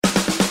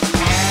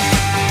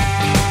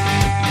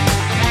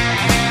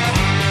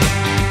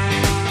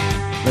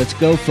Let's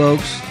go,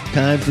 folks.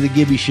 Time for the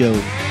Gibby Show.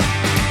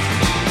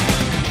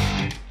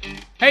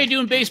 How you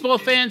doing, baseball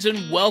fans?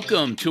 And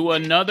welcome to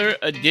another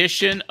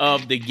edition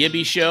of the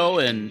Gibby Show.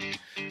 And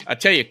I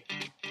tell you,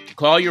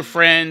 call your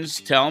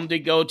friends, tell them to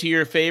go to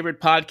your favorite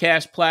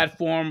podcast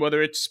platform,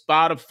 whether it's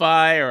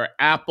Spotify or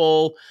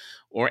Apple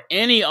or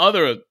any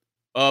other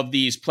of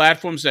these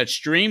platforms that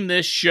stream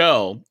this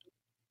show,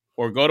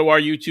 or go to our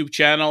YouTube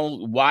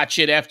channel, watch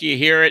it after you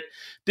hear it.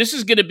 This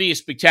is going to be a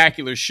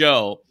spectacular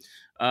show.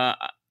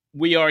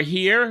 We are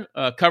here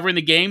covering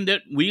the game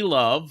that we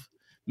love,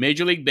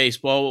 Major League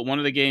Baseball, one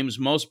of the game's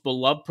most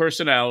beloved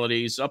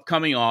personalities,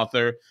 upcoming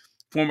author,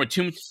 former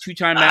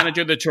two-time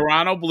manager of the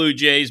Toronto Blue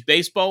Jays,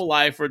 baseball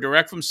lifer,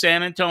 direct from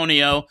San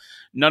Antonio,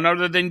 none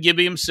other than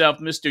Gibby himself,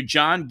 Mr.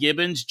 John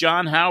Gibbons.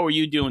 John, how are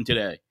you doing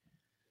today?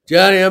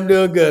 Johnny, I'm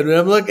doing good.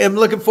 I'm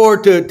looking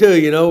forward to it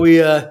too. You know,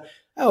 I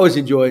always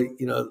enjoy,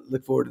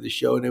 look forward to the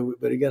show.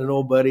 But I got an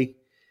old buddy,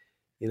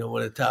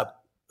 one of the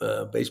top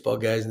baseball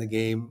guys in the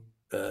game,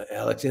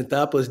 Alex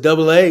Anthopoulos,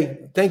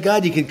 AA. Thank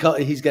God you can call.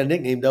 He's got a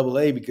nickname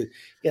AA because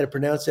you got to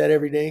pronounce that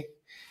every day.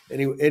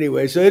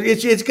 Anyway, so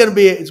it's gonna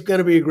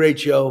be a great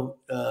show.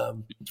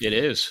 It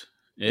is,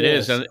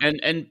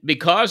 and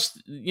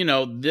because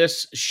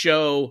this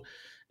show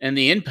and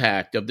the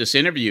impact of this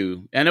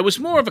interview, and it was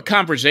more of a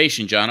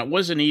conversation, John. It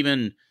wasn't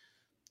even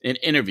an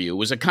interview; it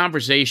was a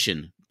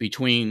conversation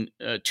between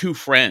two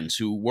friends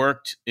who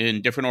worked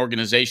in different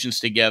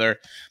organizations together.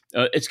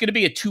 It's going to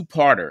be a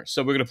two-parter,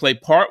 so we're going to play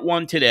part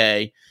one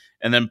today,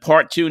 and then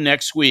part two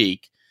next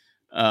week.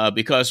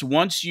 Because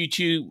once you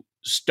two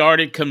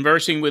started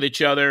conversing with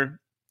each other,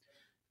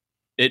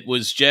 it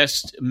was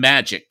just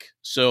magic.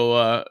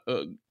 So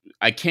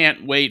I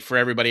can't wait for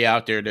everybody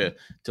out there to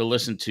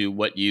listen to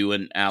what you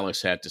and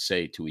Alex had to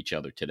say to each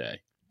other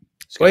today.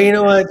 Well, you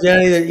know what,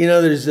 Johnny?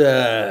 There's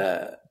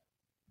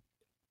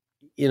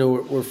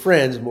we're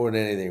friends more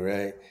than anything,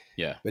 right?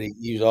 Yeah. But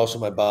he was also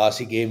my boss.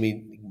 He gave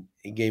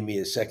me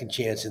a second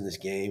chance in this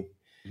game.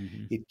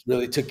 Mm-hmm. He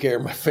really took care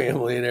of my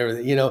family and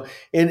everything,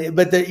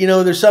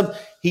 there's some,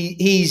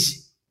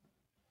 he's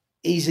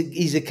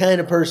a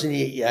kind of person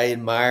I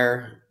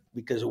admire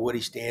because of what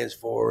he stands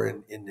for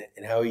and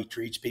how he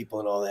treats people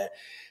and all that.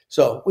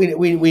 So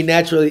we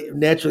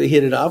naturally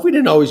hit it off. We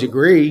didn't always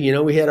agree,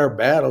 we had our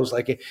battles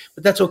but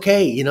that's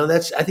okay.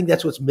 I think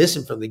that's what's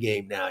missing from the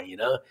game now.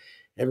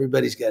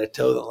 Everybody's got to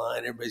toe the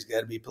line. Everybody's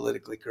got to be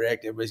politically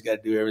correct. Everybody's got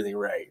to do everything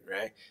right.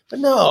 But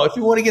no, if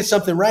you want to get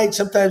something right,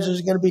 sometimes there's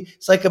going to be,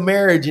 it's like a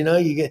marriage,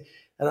 you get,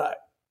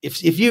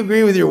 if you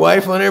agree with your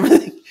wife on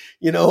everything,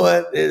 you know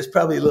what? It's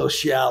probably a little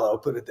shallow,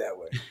 put it that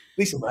way, at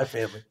least in my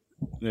family.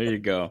 There you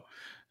go.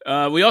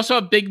 We also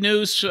have big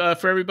news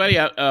for everybody.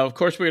 Of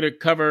course, we're going to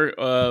cover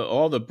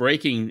all the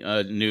breaking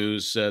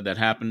news that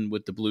happened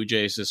with the Blue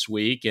Jays this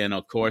week. And,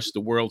 of course,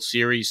 the World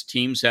Series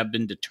teams have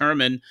been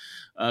determined.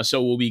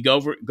 So we'll be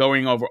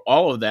going over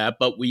all of that.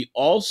 But we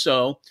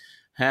also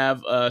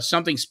have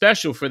something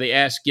special for the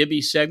Ask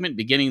Gibby segment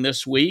beginning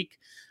this week.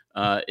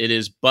 It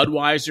is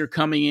Budweiser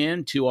coming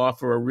in to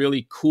offer a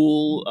really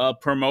cool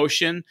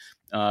promotion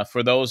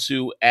for those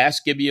who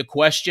ask Gibby a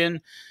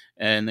question.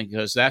 And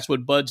because that's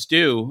what buds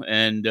do.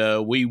 And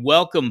we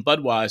welcome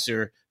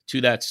Budweiser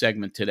to that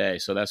segment today.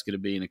 So that's going to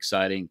be an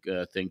exciting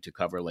thing to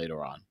cover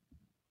later on.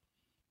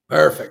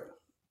 Perfect.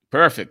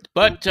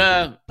 But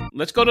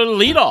let's go to the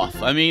leadoff.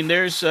 I mean,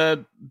 there's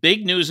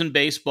big news in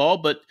baseball,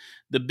 but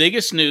the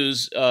biggest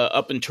news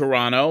up in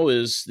Toronto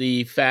is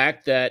the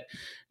fact that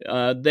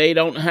they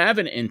don't have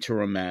an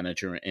interim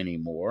manager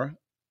anymore.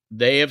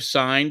 They have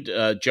signed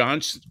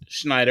John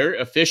Schneider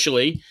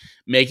officially,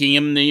 making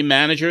him the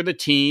manager of the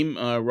team.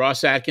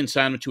 Ross Atkins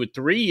signed him to a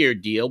 3-year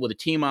deal with a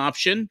team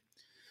option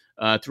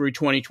through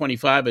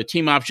 2025, a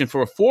team option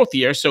for a 4th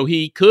year, so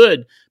he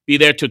could be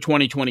there till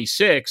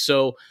 2026.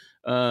 So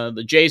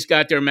the Jays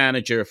got their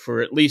manager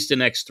for at least the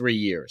next 3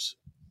 years.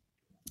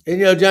 And,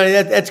 Johnny,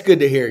 that's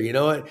good to hear. I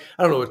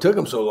don't know what took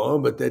him so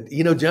long, but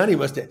Johnny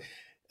must have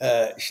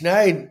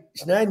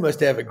Schneid must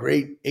have a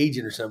great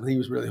agent or something. He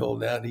was really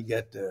holding out. He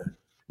got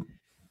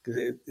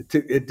because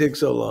it took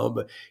so long.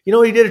 But,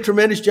 he did a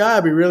tremendous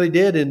job. He really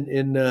did.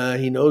 And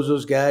he knows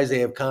those guys. They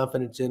have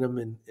confidence in him.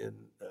 And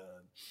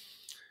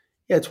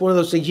it's one of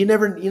those things. You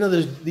never,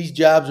 these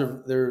jobs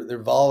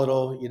they're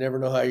volatile. You never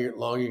know how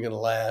long you're going to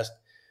last.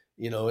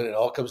 And it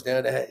all comes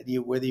down to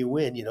whether you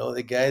win.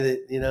 The guy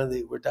that,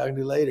 that we're talking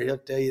to later, he'll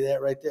tell you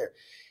that right there.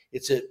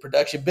 It's a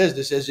production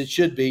business, as it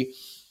should be.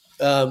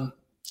 But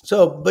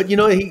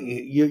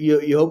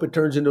you hope it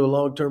turns into a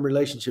long-term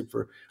relationship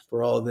for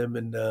all of them,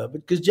 and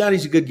because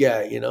Johnny's a good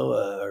guy,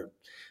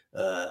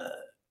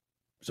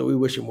 so we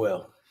wish him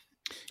well.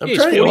 He's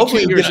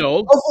 42 years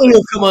old. Hopefully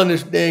he'll come on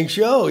this dang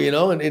show, and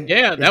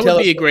that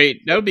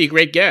would be a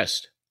great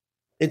guest.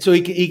 And so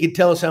he could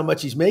tell us how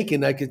much he's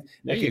making. I could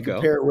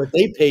compare what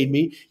they paid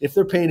me. If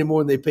they're paying him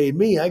more than they paid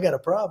me, I got a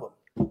problem.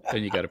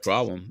 Then you got a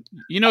problem.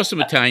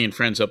 Some Italian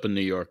friends up in New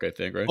York, I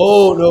think, right?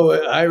 Oh, no,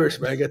 Irish,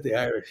 man. I got the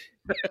Irish.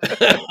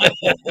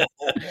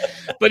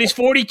 But he's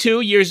 42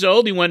 years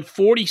old. He went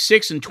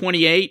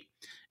 46-28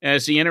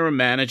 as the interim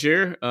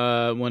manager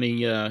when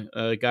he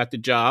got the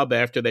job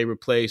after they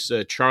replaced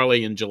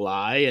Charlie in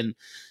July. And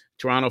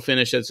Toronto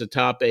finished as the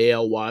top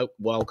AL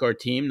wildcard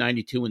team,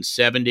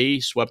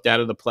 92-70, swept out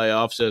of the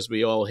playoffs, as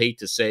we all hate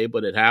to say,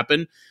 but it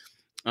happened.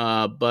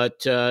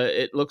 But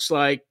it looks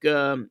like,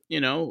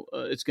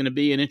 it's going to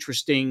be an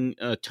interesting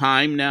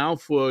time now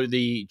for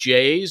the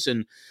Jays.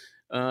 And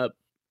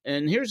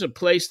here's a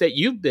place that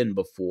you've been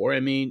before. I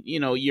mean,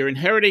 you're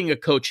inheriting a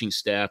coaching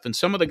staff, and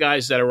some of the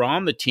guys that are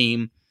on the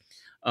team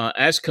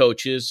as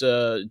coaches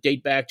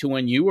date back to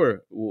when you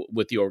were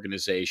with the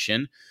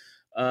organization.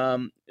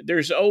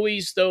 There's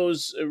always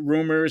those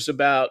rumors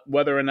about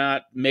whether or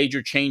not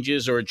major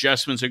changes or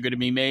adjustments are going to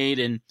be made.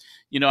 And,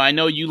 I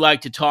know you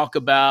like to talk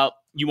about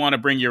you want to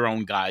bring your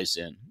own guys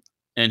in,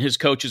 and his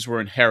coaches were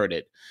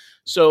inherited.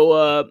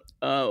 So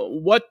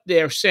what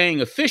they're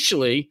saying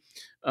officially,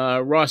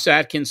 Ross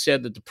Atkins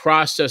said that the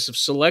process of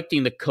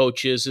selecting the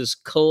coaches is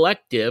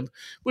collective,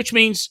 which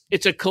means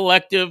it's a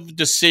collective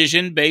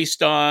decision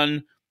based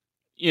on,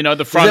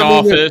 the front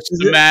office,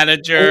 the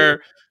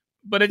manager.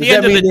 But at the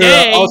end of the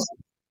day,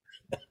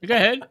 go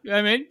ahead.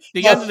 I mean,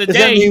 the end of the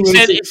day, he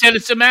said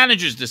it's the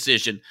manager's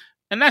decision.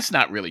 And that's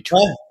not really true,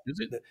 is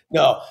it?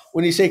 No.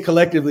 When you say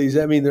collectively, does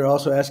that mean they're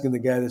also asking the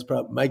guy that's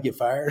probably might get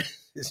fired?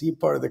 Is he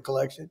part of the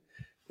collection?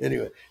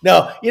 Anyway,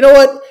 no. You know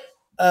what?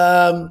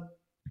 I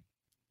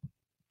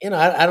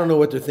don't know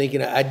what they're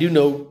thinking. I do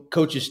know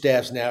coaches'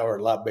 staffs now are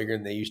a lot bigger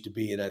than they used to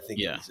be, and I think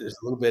there's a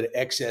little bit of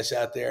excess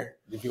out there,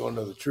 if you want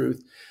to know the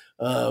truth.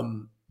 I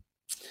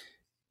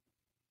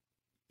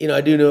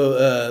do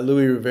know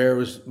Louis Rivera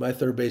was my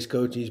third base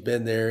coach. He's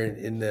been there,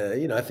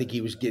 and I think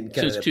he was getting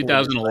kind of since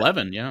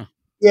 2011. Yeah.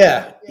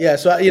 Yeah.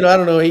 So I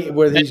don't know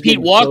whether he's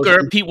Pete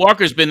Walker. Pete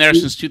Walker's been there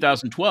since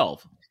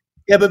 2012.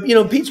 Yeah, but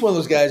Pete's one of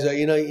those guys.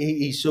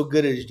 He's so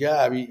good at his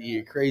job.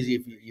 You're crazy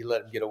if you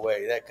let him get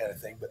away, that kind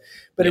of thing.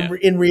 But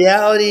in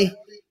reality,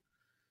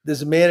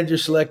 does the manager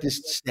select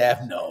his staff?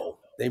 No.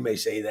 They may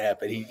say that,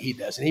 but he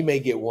doesn't. He may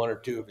get one or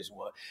two of his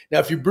one. Now,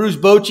 if you're Bruce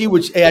Bochy,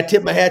 which I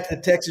tip my hat to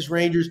the Texas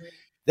Rangers,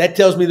 that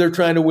tells me they're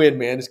trying to win.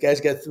 Man, this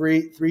guy's got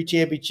three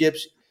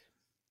championships.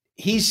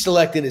 He's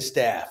selecting his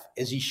staff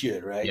as he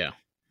should, right? Yeah.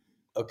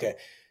 Okay.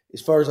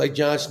 As far as like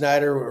John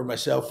Schneider or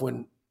myself,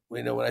 when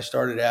I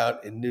started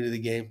out and new to the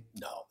game,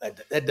 no,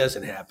 that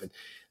doesn't happen.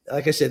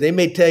 Like I said, they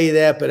may tell you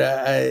that, but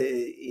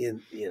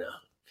and you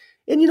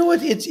know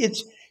what?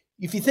 It's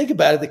if you think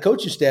about it, the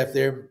coaching staff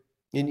there,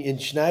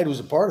 and Schneider was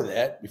a part of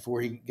that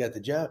before he got the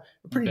job.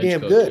 They're pretty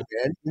damn good,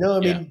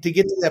 man. To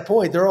get to that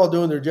point, they're all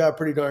doing their job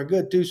pretty darn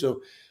good too.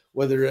 So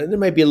whether there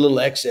might be a little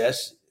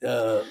excess,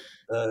 but.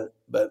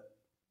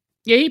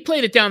 Yeah, he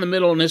played it down the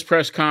middle in his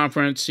press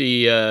conference.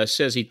 He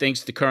says he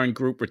thinks the current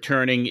group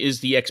returning is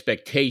the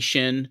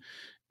expectation,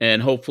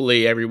 and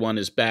hopefully everyone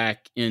is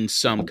back in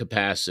some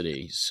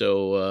capacity.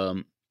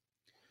 So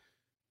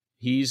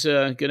he's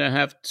going to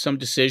have some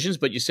decisions,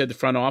 but you said the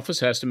front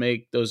office has to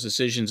make those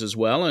decisions as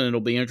well, and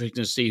it'll be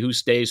interesting to see who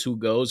stays, who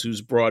goes,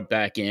 who's brought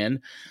back in.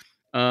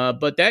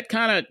 But that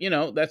kind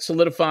of, that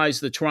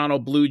solidifies the Toronto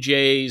Blue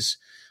Jays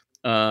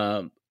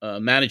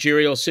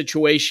managerial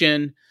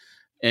situation.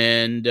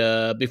 And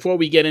before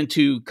we get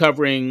into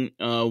covering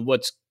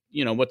what's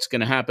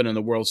going to happen in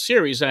the World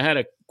Series, I had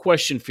a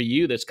question for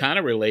you that's kind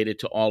of related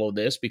to all of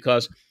this,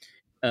 because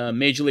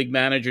Major League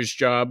managers'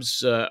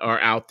 jobs are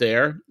out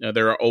there.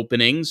 There are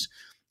openings,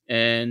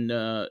 and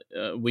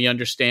we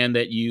understand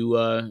that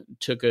you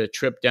took a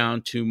trip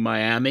down to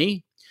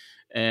Miami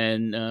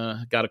and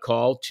got a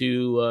call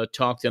to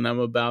talk to them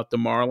about the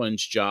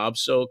Marlins job.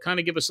 So kind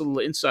of give us a little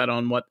insight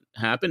on what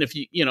happened. If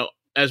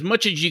as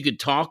much as you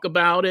could talk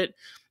about it,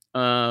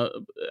 I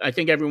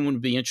think everyone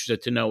would be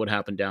interested to know what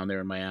happened down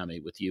there in Miami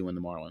with you and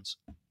the Marlins.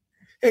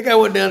 Heck, I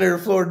went down there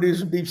to Florida to do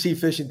some deep sea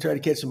fishing, try to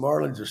catch some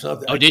marlins or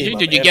something. Oh, did you?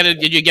 Did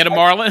you get a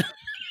marlin?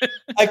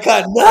 I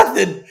caught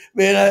nothing,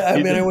 man. I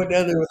went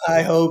down there with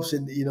high hopes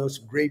and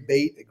some great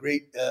bait, a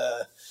great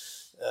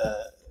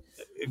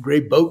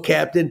boat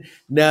captain.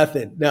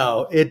 Nothing.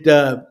 No,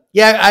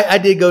 I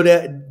did go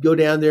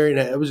down there, and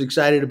I was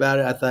excited about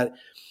it. I thought,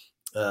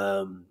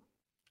 one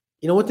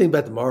thing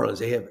about the Marlins,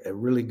 they have a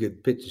really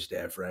good pitching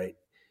staff, right?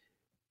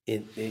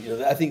 And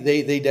I think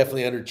they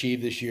definitely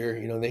underachieved this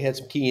year. They had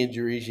some key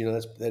injuries.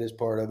 That is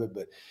part of it,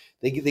 but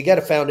they got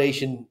a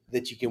foundation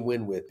that you can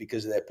win with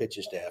because of that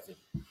pitching staff.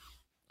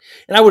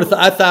 And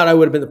I thought I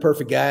would have been the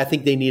perfect guy. I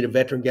think they need a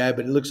veteran guy,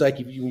 but it looks like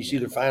when you see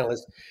their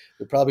finalists,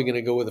 they're probably going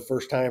to go with a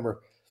first timer,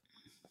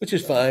 which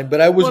is fine.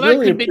 But I was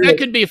that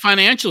could be a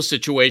financial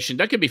situation.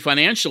 That could be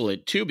financial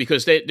too,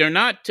 because they're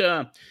not.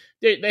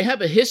 They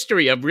have a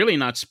history of really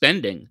not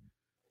spending.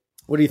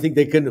 What do you think,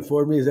 they couldn't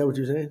afford me? Is that what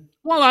you're saying?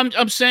 Well,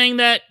 I'm saying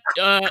that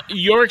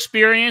your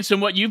experience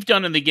and what you've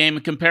done in the game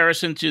in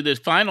comparison to the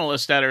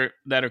finalists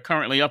that are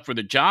currently up for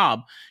the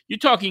job, you're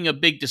talking a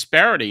big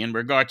disparity in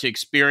regard to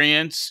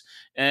experience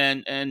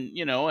and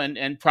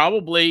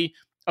probably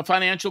a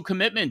financial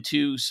commitment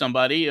to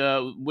somebody,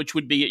 which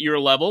would be at your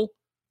level.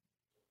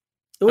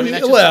 I don't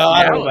know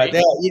about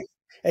that.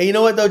 Hey, you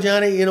know what though,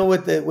 Johnny? You know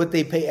what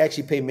they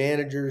pay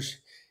managers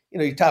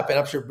your top end.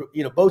 I'm sure Bochy's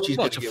Well, going it's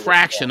to a get what he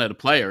fraction wants. of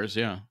the players,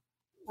 yeah.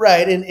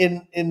 Right,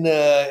 and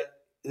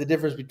the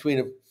difference between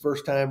a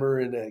first timer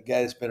and a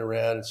guy that's been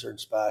around in certain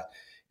spots,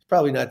 it's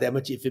probably not that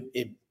much. If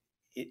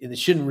and it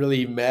shouldn't really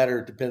even matter.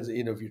 It depends,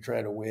 if you're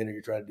trying to win or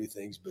you're trying to do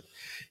things. But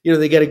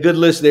they got a good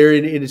list there,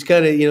 and it's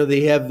kind of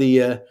they have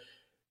the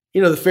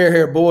fair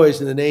hair boys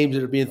and the names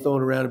that are being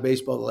thrown around in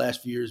baseball the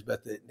last few years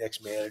about the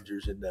next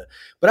managers.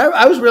 But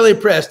I was really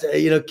impressed.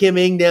 Kim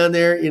Ng down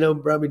there,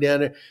 brought me down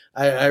there.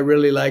 I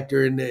really liked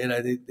her, and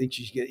I think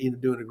she's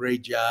doing a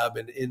great job.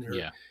 And in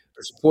her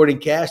supporting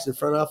cast in the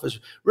front office,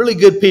 really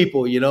good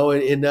people,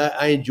 and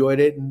I enjoyed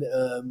it.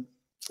 And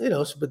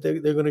but they're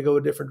going to go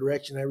a different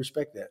direction. I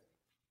respect that.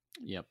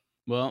 Yep.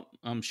 Well,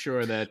 I'm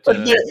sure that. So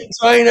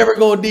I ain't ever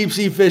going deep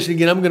sea fishing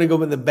again. I'm going to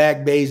go in the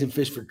back bays and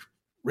fish for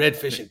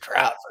redfish and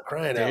trout, for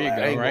crying out There you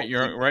loud. go. Right,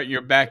 you're in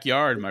your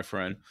backyard, my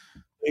friend.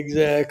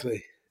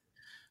 Exactly.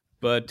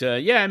 But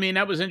I mean,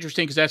 that was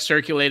interesting because that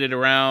circulated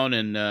around,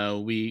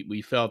 and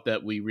we felt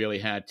that we really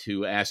had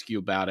to ask you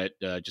about it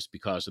just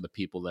because of the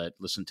people that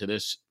listen to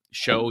this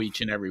show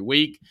each and every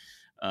week.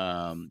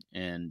 And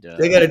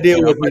they got to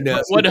deal with me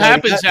now. What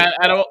happens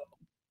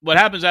what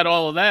happens at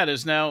all of that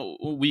is now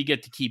we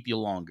get to keep you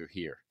longer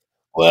here.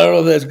 Well, I don't know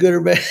if that's good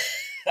or bad.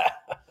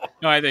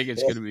 No, I think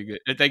it's going to be good.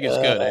 I think it's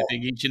good. I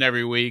think each and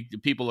every week the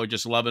people are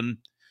just loving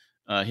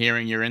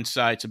hearing your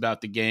insights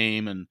about the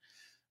game, and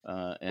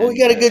we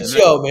got a good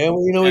show, man.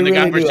 And the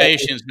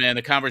conversations, man,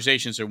 the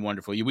conversations are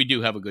wonderful. We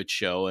do have a good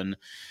show. And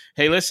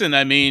hey, listen,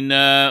 I mean,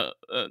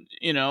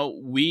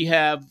 we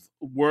have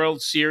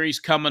World Series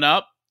coming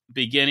up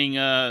beginning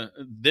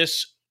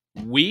this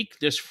week,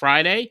 this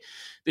Friday.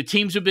 The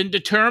teams have been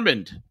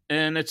determined,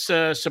 and it's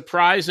a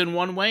surprise in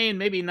one way, and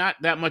maybe not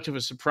that much of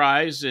a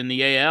surprise in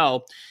the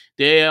AL.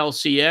 The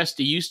ALCS,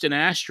 the Houston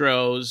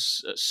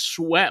Astros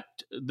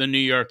swept the New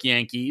York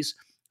Yankees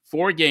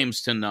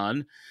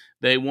 4-0.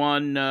 They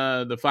won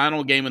the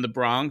final game in the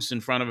Bronx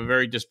in front of a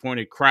very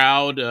disappointed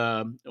crowd,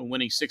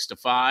 winning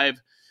 6-5.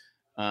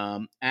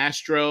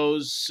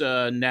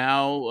 Astros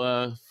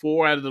now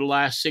 4 out of the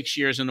last 6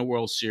 years in the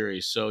World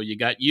Series. So you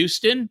got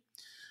Houston,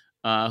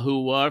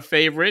 who are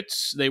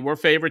favorites. They were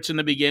favorites in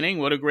the beginning.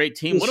 What a great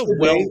team. What a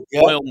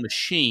well-oiled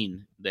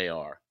machine they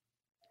are.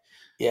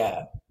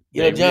 Yeah.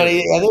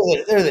 Johnny,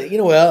 really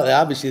they're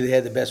obviously they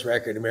had the best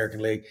record in the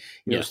American League.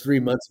 It was 3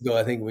 months ago,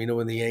 I think,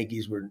 when the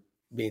Yankees were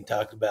being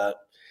talked about,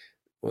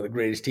 one of the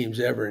greatest teams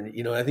ever.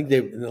 And, I think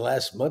in the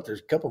last month or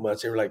a couple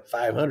months, they were like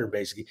 500,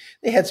 basically.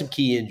 They had some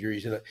key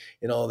injuries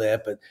and all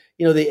that. But,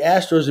 the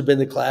Astros have been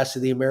the class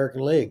of the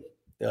American League.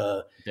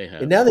 They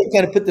have. And now they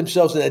kind of put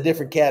themselves in a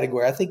different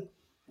category. I think,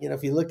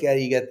 if you look at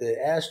it, you got the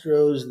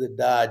Astros, the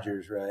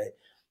Dodgers, right?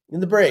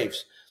 And the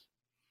Braves,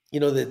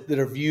 that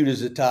are viewed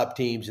as the top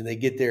teams, and they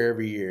get there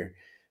every year.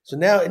 So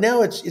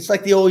now it's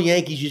like the old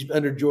Yankees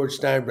under George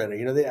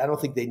Steinbrenner. I don't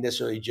think they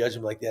necessarily judge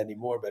them like that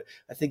anymore, but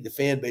I think the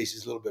fan base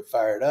is a little bit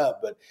fired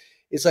up. But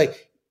it's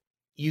like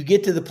you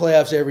get to the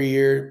playoffs every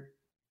year,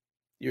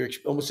 you're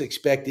almost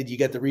expected. You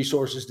got the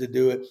resources to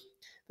do it.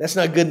 That's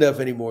not good enough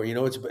anymore.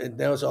 Now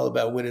it's all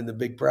about winning the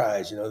big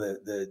prize,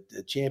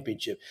 the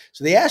championship.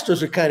 So the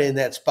Astros are kind of in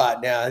that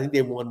spot now. I think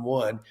they won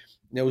one. And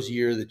that was the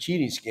year of the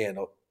cheating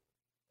scandal.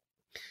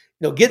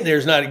 Getting there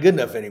is not good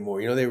enough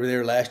anymore. They were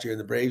there last year and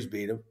the Braves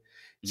beat them.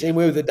 Same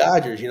way with the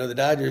Dodgers. The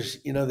Dodgers,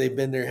 they've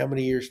been there how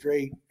many years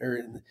straight,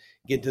 or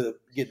getting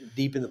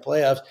deep in the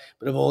playoffs,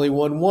 but have only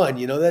won one.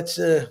 That's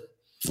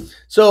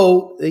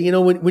so.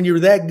 When you're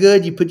that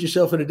good, you put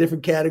yourself in a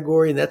different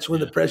category, and that's when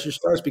the pressure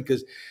starts,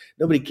 because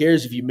nobody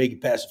cares if you make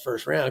it past the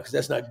first round, because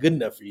that's not good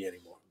enough for you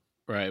anymore.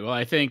 Right. Well,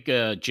 I think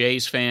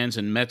Jays fans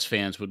and Mets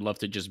fans would love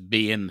to just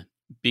be in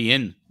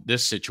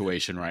this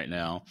situation right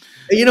now.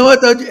 Hey, you know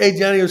what though? Hey,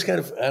 Johnny, it was kind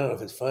of, I don't know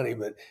if it's funny,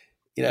 but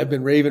I've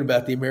been raving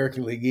about the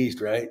American League East,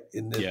 right?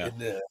 And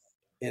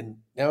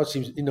now it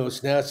seems, it's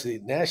the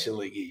National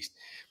League East.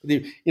 But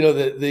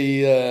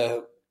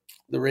the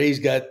Rays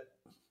got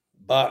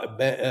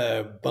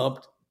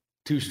bumped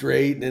 2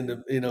 straight, and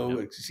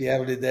then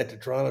Seattle did that to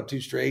Toronto 2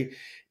 straight.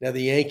 Now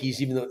the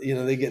Yankees, even though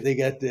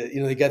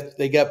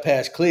they got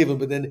past Cleveland,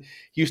 but then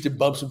Houston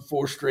bumps them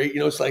 4 straight.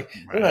 It's like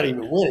they're not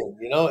even winning,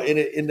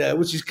 and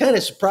which is kind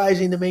of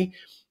surprising to me.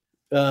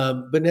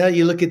 But now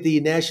you look at the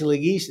National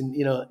League East, and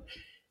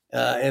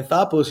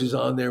Anthopoulos is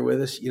on there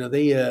with us.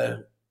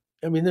 They're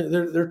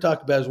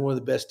talked about as one of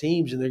the best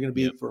teams, and they're going to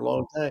be for a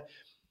long time.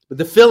 But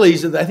the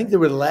Phillies, I think they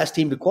were the last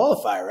team to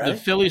qualify, right? The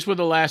Phillies were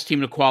the last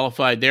team to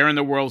qualify. They're in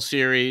the World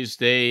Series.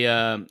 They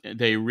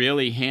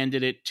really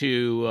handed it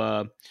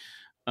to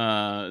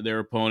their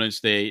opponents.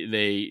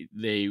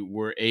 They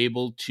were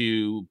able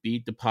to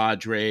beat the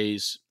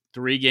Padres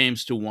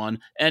 3-1.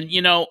 And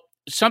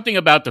something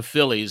about the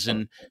Phillies,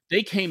 and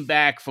they came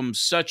back from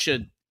such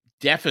a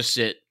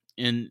deficit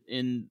in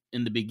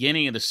the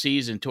beginning of the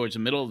season, towards the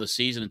middle of the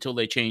season, until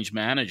they changed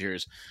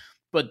managers.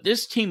 But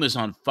this team is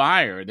on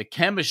fire. The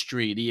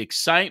chemistry, the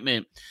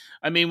excitement.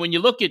 I mean, when you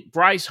look at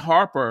Bryce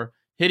Harper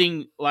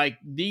hitting like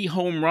the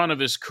home run of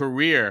his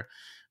career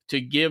to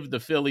give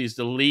the Phillies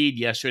the lead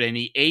yesterday in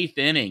the 8th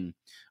inning,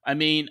 I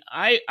mean,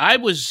 I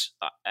was,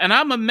 and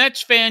I'm a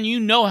Mets fan. You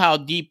know how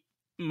deep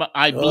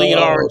I bleed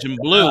Oh orange and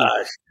blue,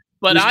 gosh,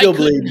 but you're I still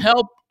couldn't bleeding.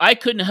 help. I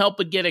couldn't help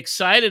but get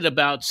excited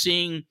about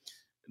seeing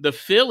the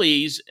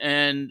Phillies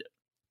and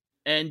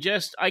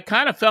just I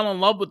kind of fell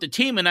in love with the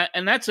team, and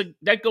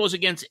that goes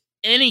against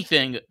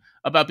anything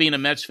about being a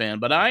Mets fan.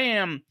 But I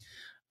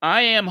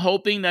am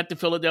hoping that the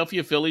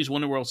Philadelphia Phillies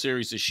win the World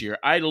Series this year.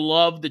 I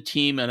love the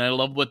team, and I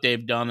love what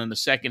they've done in the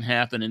second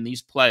half and in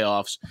these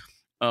playoffs.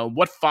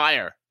 What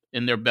fire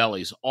in their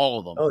bellies, all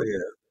of them. Oh yeah.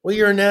 Well,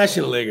 you're a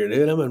National Leaguer,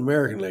 dude. I'm an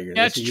American Leaguer.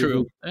 That's So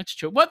true. That's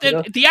true. What you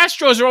know. the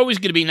Astros are always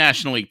going to be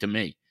National League to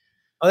me.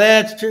 Oh,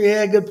 that's true.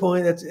 Yeah, good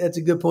point. That's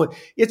a good point.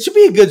 It should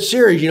be a good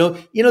series.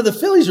 The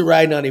Phillies are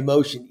riding on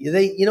emotion.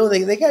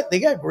 They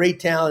got great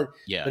talent,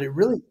 Yeah, but it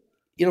really,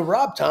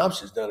 Rob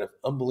Thompson's done an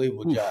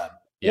unbelievable job.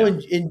 yeah,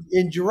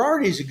 And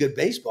Girardi's a good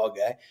baseball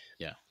guy.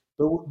 yeah.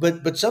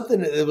 But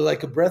something that was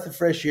like a breath of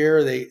fresh air.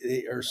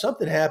 Or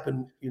something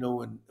happened.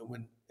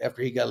 When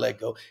after he got let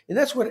go, and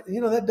that's what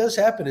that does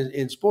happen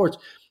in sports.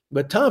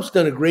 But Tom's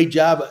done a great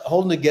job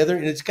holding together,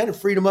 and it's kind of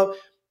freed them up.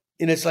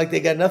 And it's like they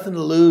got nothing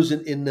to lose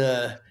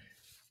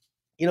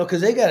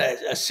because they got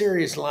a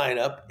serious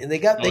lineup, and they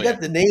got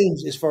the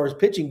names as far as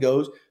pitching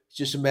goes. It's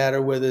just a matter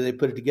of whether they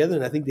put it together,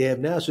 and I think they have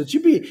now. So it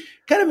should be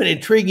kind of an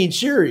intriguing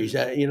series,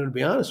 to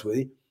be honest with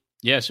you.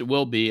 Yes, it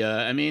will be.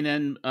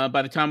 And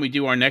by the time we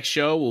do our next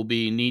show, we'll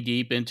be knee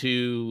deep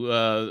into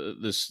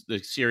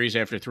the series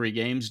after 3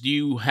 games. Do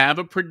you have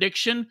a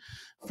prediction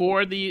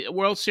for the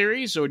World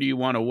Series, or do you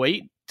want to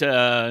wait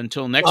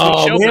until next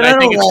week's show? Man, but I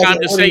think it's like time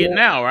to say it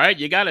now, right?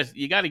 You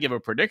gotta give a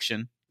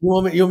prediction. You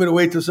want me to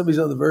wait till somebody's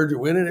on the verge of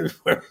winning it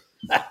before?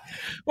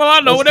 Well, I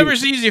don't know.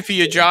 Whatever's easy for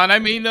you, John. I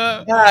mean,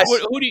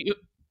 who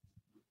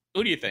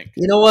do you think?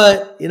 You know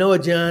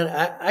what, John?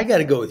 I got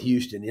to go with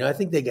Houston. I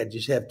think they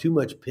just have too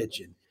much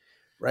pitching,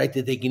 right?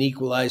 That they can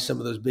equalize some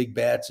of those big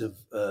bats of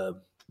the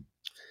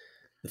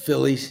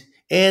Phillies,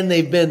 and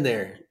they've been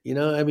there.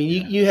 I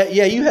mean, you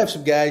have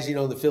some guys.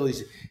 The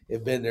Phillies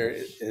have been there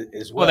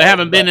as well. Well, they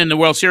haven't been in the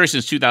World Series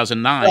since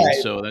 2009, right.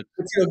 So that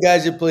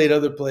guys that played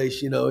other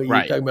places. You're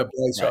right. talking about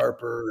Bryce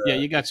Harper. Yeah,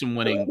 you got some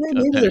winning.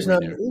 Maybe there's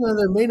not.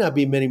 There may not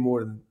be many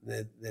more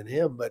than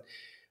him, but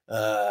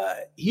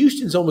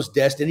Houston's almost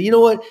destined. You know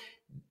what?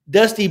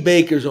 Dusty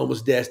Baker's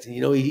almost destined.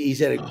 He's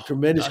had a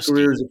tremendous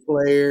career as a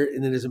player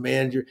and then as a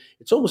manager.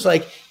 It's almost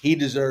like he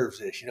deserves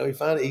this.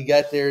 He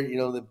got there.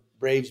 The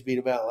Braves beat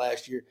him out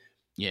last year.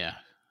 Yeah.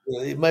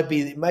 It might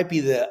be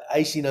the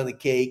icing on the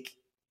cake.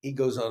 He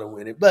goes on to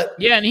win it, but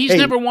yeah, and he's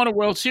never won a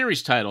World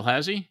Series title,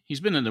 has he? He's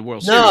been in the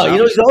World Series.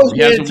 No, he's always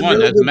been won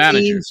really as a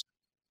manager, teams.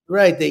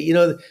 Right?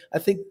 I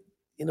think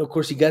of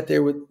course he got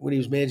there when he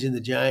was managing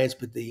the Giants,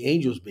 but the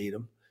Angels beat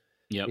him.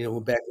 Yep.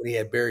 Back when he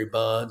had Barry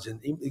Bonds,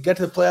 and he got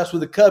to the playoffs with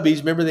the Cubbies.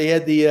 Remember they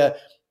had the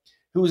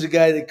who was the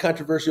guy that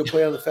controversial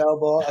play on the foul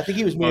ball? I think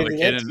he was managing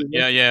that team.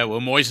 Yeah. Well,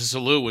 Moises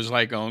Alou was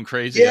like going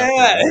crazy.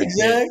 Yeah,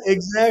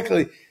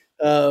 exactly.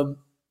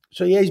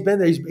 So yeah, he's been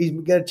there. He's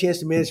got a chance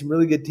to manage some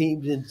really good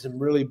teams in some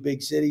really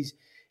big cities.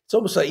 It's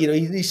almost like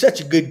he's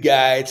such a good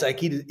guy. It's like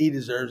he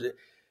deserves it.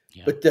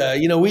 Yeah. But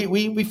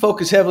we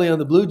focus heavily on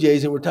the Blue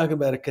Jays, and we're talking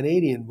about a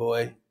Canadian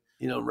boy,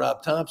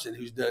 Rob Thompson,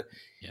 who's done.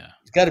 Yeah,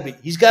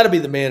 he's got to be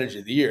the manager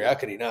of the year. How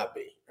could he not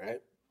be? Right?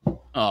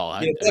 Oh,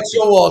 that's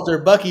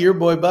Showalter, Bucky, your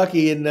boy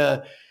Bucky, and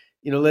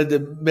led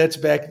the Mets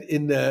back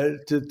in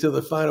to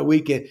the final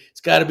weekend.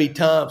 It's got to be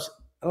Thompson.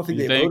 I don't think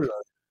they voted on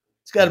it.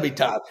 It's got to be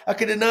Tom. How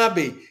could it not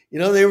be?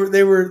 They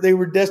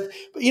were destined.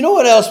 But you know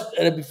what else?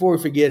 And before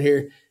we forget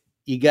here,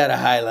 you got to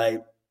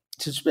highlight,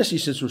 especially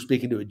since we're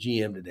speaking to a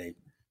GM today.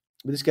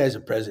 But this guy's a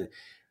president,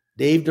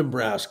 Dave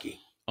Dombrowski.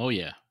 Oh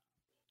yeah,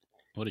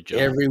 what a job!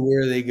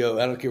 Everywhere they go,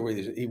 I don't care where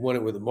he won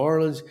it with the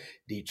Marlins,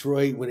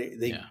 Detroit. When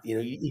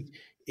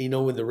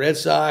when the Red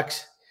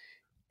Sox,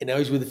 and now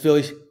he's with the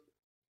Phillies.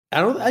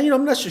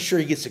 I'm not so sure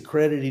he gets the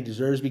credit he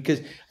deserves because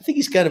I think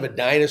he's kind of a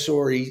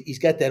dinosaur. He's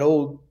got that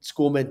old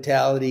school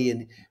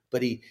mentality,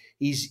 but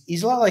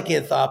he's a lot like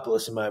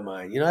Anthopoulos in my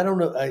mind. I don't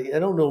know. I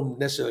don't know him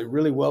necessarily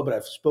really well, but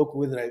I've spoken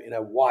with him and I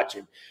watch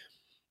him.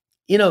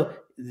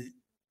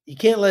 You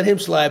can't let him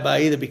slide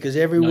by either because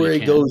everywhere he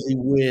goes, he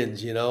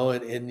wins.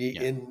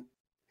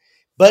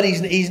 But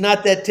he's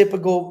not that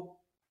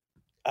typical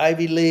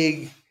Ivy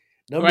League.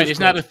 Right, he's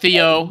not a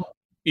Theo.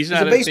 He's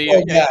not a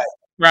baseball guy.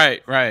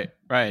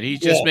 Right. He's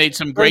just made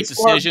some great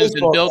decisions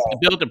and built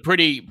a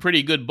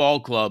pretty good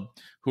ball club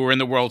who were in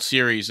the World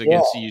Series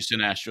against the Houston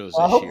Astros this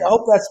year. I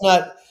hope that's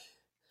not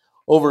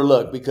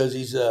overlooked because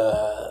he's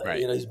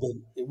he's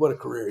been what a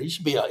career. He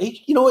should be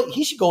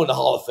he should go in the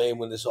Hall of Fame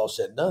when this all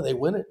said and done. They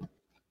win it.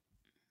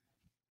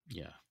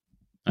 Yeah,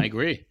 I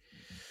agree.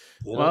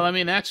 Well, I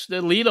mean that's the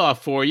leadoff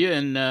for you,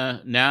 and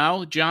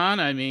now, John,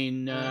 I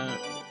mean an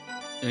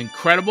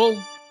incredible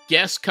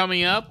guest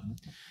coming up.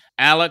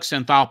 Alex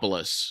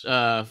Anthopoulos,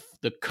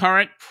 the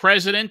current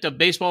president of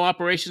baseball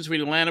operations for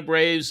the Atlanta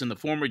Braves and the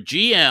former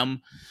GM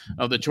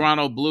of the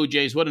Toronto Blue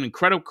Jays. What an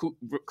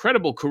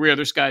incredible career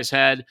this guy's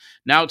had.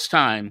 Now it's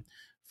time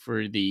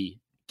for the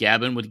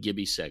Gabbin' with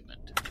Gibby segment.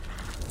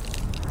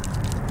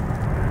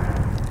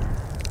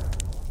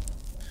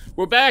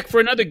 We're back for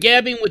another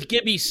Gabbing with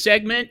Gibby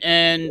segment,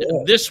 and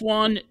this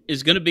one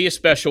is going to be a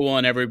special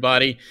one,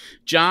 everybody.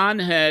 John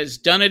has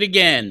done it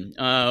again.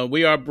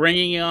 We are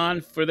bringing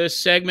on for this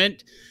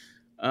segment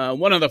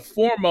one of the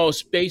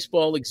foremost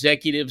baseball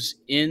executives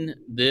in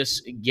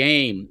this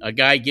game, a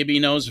guy Gibby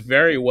knows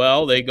very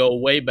well. They go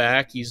way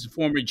back. He's the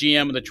former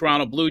GM of the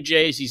Toronto Blue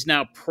Jays. He's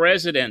now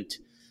president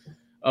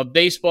of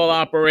baseball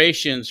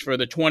operations for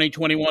the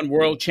 2021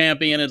 World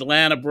Champion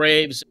Atlanta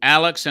Braves,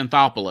 Alex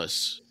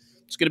Anthopoulos.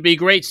 It's going to be a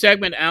great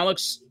segment.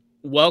 Alex,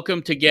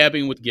 welcome to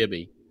Gabbing with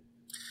Gibby.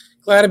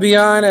 Glad to be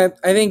on. I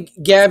think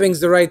gabbing's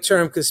the right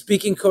term because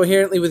speaking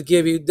coherently with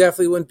Gibby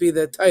definitely wouldn't be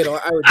the title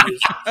I would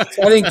use.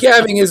 So I think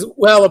gabbing is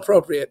well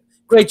appropriate.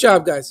 Great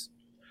job, guys.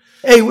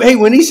 Hey,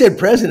 when he said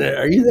president,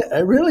 are you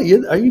that, really?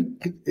 Are you?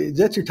 Is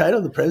that your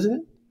title, the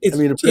president?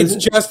 It's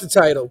just a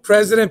title,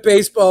 President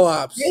Baseball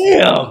Ops.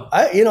 Damn,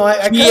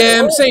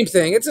 GM, same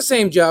thing. It's the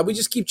same job. We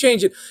just keep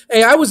changing.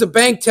 Hey, I was a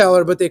bank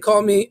teller, but they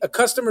call me a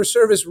customer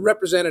service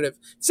representative.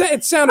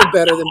 It sounded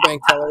better than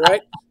bank teller,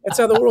 right? That's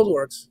how the world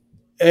works.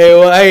 Hey,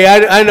 well,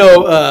 I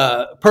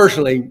know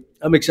personally,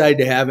 I'm excited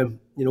to have him.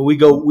 We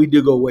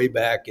do go way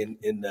back, and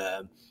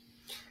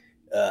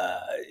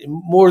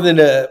more than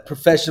a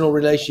professional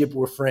relationship,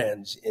 we're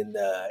friends. And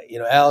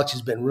Alex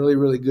has been really,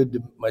 really good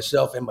to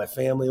myself and my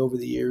family over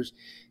the years.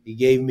 He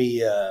gave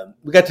me,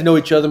 we got to know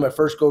each other my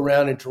first go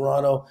round in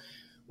Toronto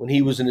when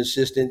he was an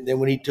assistant. Then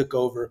when he took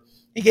over,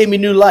 he gave me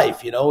new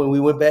life, and we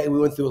went back, we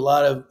went through a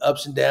lot of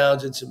ups and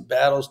downs and some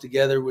battles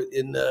together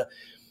and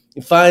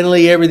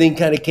finally everything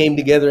kind of came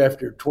together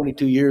after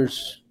 22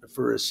 years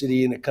for a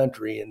city and a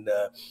country. And,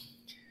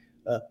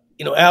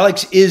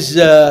 Alex is,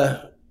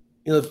 the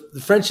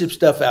friendship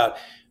stuff out,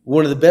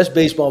 one of the best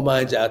baseball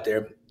minds out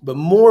there, but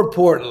more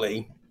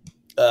importantly,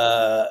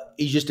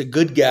 he's just a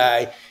good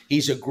guy.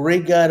 He's a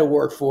great guy to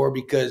work for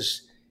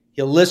because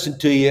he'll listen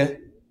to you.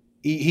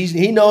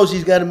 He knows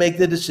he's got to make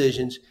the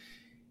decisions,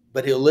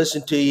 but he'll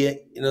listen to you.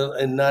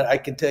 I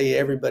can tell you,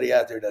 everybody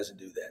out there doesn't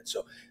do that.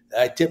 So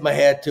I tip my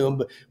hat to him.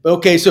 But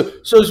okay, so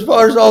as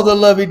far as all the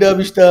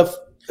lovey-dovey stuff,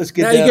 let's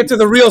get. Now you get to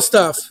the real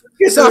stuff.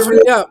 Soften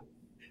it up.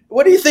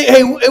 What do you think?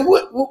 Hey,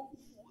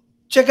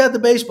 check out the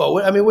baseball.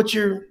 What's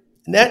your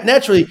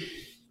naturally?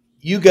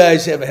 You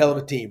guys have a hell of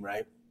a team,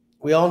 right?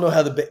 We all know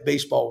how the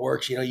baseball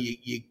works.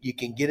 You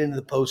can get into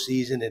the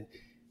postseason and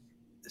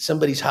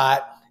somebody's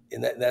hot,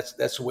 and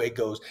that's the way it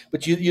goes.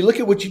 But you look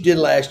at what you did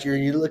last year,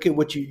 and you look at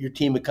what your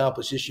team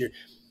accomplished this year.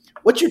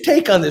 What's your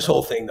take on this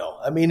whole thing, though?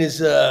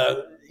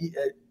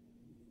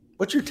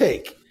 What's your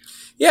take?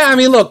 Yeah,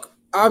 look,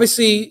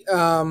 obviously,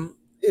 I'm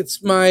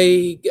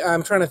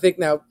trying to think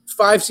now.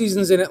 5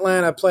 seasons in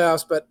Atlanta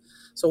playoffs, but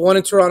so 1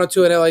 in Toronto,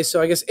 2 in LA, so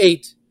I guess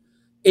 8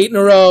 in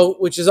a row,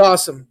 which is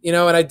awesome, and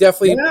I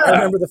definitely I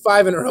remember the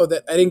 5 in a row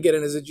that I didn't get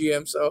in as a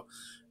GM. So,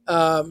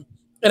 and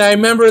I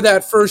remember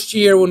that first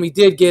year when we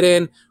did get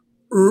in,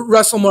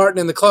 Russell Martin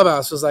in the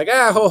clubhouse was like,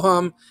 ho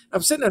hum.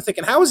 I'm sitting there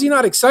thinking, how is he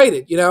not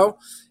excited?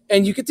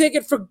 And you could take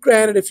it for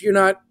granted if you're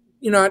not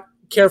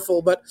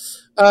careful. But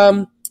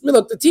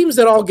look, the teams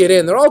that all get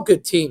in, they're all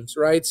good teams,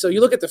 right? So you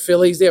look at the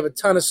Phillies; they have a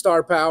ton of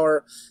star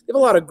power. They have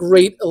a lot of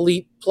great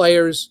elite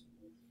players,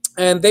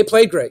 and they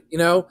play great,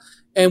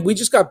 And we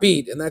just got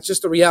beat, and that's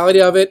just the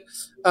reality of it.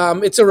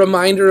 It's a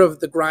reminder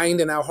of the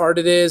grind and how hard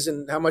it is,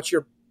 and how much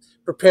you're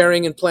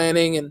preparing and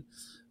planning, and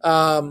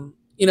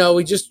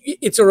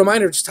it's a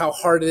reminder of just how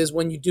hard it is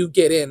when you do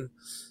get in.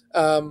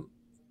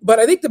 But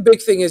I think the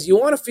big thing is you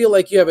want to feel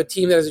like you have a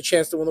team that has a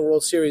chance to win the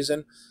World Series.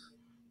 And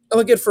I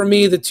look at, for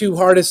me, the 2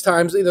 hardest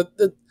times,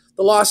 the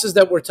losses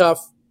that were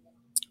tough.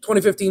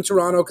 2015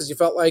 Toronto, because you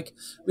felt like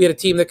we had a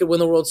team that could win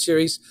the World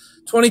Series.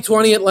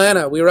 2020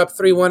 Atlanta, we were up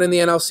 3-1 in the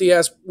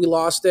NLCS. We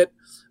lost it,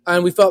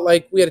 and we felt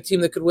like we had a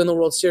team that could win the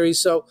World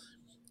Series. So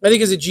I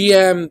think as a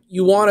GM,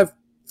 you want to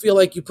feel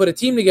like you put a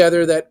team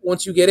together that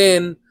once you get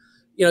in,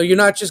 you're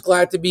not just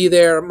glad to be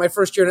there. My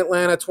first year in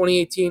Atlanta,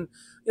 2018,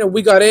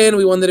 we got in,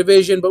 we won the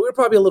division, but we were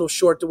probably a little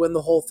short to win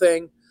the whole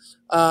thing.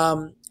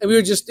 And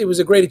it was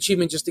a great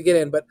achievement just to get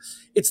in. But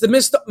it's the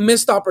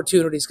missed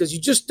opportunities, because you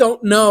just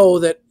don't know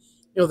that,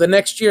 the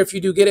next year, if you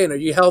do get in, are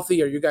you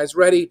healthy? Are you guys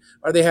ready?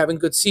 Are they having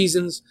good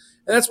seasons?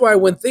 And that's why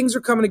when things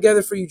are coming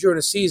together for you during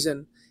a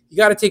season, you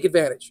got to take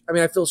advantage.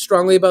 I feel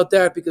strongly about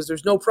that, because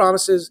there's no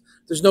promises.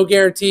 There's no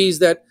guarantees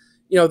that,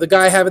 the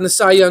guy having the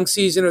Cy Young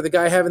season or the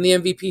guy having the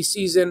MVP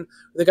season,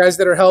 or the guys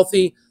that are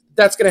healthy,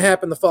 that's going to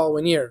happen the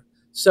following year.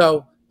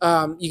 So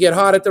you get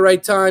hot at the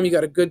right time. You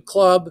got a good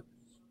club.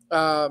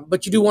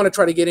 But you do want to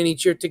try to get in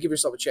each year to give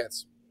yourself a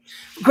chance.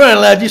 Crying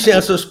out loud, you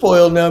sound so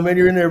spoiled now, man.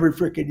 You're in every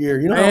freaking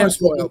year. I am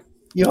spoiled.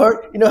 You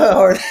how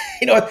hard.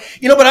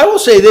 But I will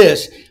say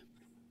this.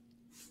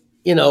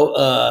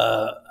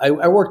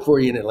 I worked for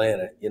you in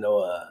Atlanta.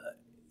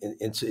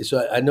 And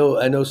so I know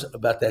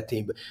about that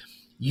team. But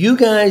you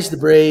guys, the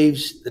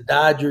Braves, the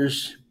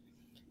Dodgers,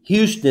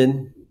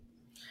 Houston,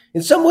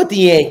 and somewhat the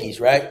Yankees,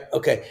 right?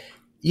 Okay,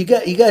 you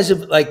guys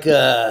have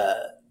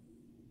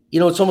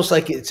it's almost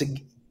like it's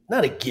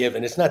not a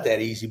given. It's not that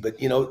easy, but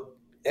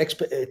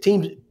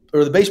teams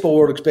or the baseball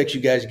world expects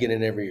you guys to get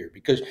in every year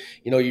because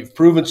you've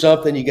proven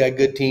something, you got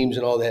good teams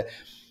and all that,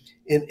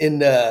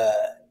 and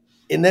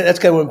that's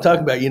kind of what I'm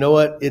talking about. You know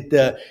what?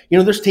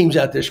 There's teams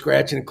out there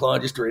scratching and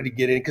clawing just ready to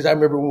get in. Because I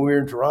remember when we were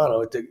in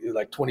Toronto, it took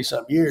like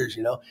 20-something years.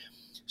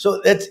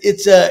 So you've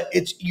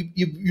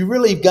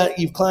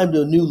climbed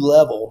to a new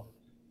level,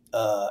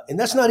 and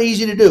that's not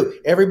easy to do.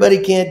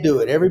 Everybody can't do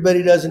it.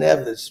 Everybody doesn't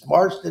have the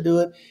smarts to do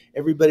it.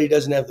 Everybody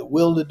doesn't have the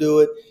will to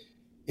do it.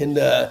 And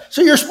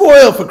so you're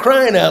spoiled, for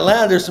crying out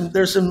loud.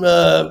 There's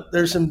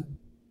some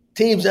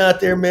teams out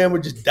there, man,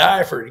 would just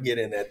die for to get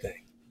in that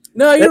thing.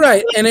 No, you're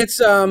right, and it's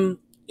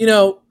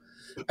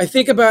I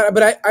think about it,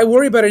 but I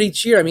worry about it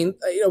each year. I mean,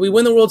 we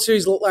win the World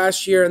Series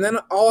last year, and then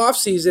all off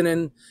season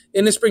and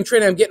in the spring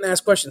training, I'm getting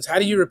asked questions. How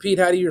do you repeat?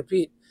 How do you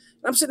repeat?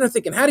 And I'm sitting there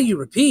thinking, how do you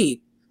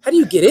repeat? How do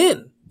you get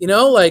in?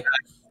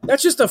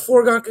 That's just a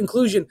foregone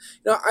conclusion.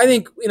 I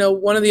think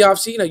one of the off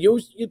season,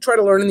 you try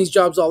to learn in these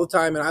jobs all the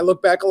time, and I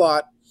look back a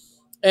lot,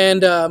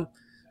 and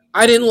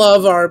I didn't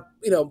love our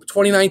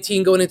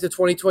 2019 going into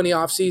 2020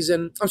 off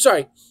season. I'm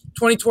sorry,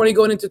 2020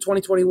 going into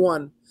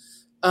 2021.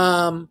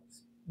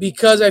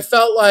 Because I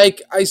felt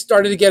like I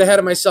started to get ahead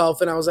of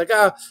myself, and I was like,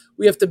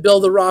 we have to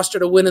build a roster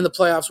to win in the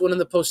playoffs, win in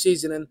the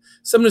postseason. And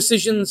some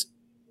decisions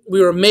we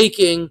were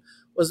making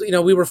was,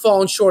 we were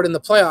falling short in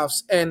the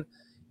playoffs. And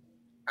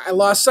I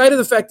lost sight of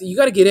the fact that you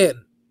got to get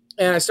in.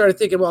 And I started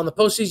thinking, well, in the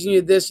postseason, you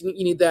need this,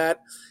 you need that.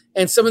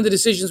 And some of the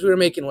decisions we were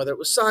making, whether it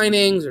was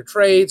signings or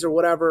trades or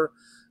whatever,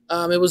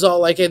 it was all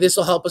like, hey, this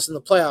will help us in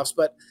the playoffs.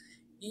 But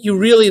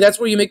that's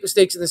where you make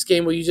mistakes in this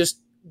game, where you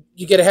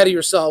get ahead of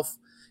yourself.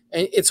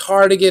 And it's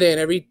hard to get in.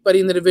 Everybody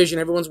in the division,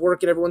 everyone's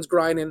working, everyone's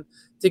grinding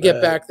to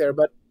get back there.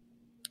 But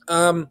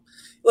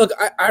look,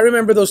 I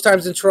remember those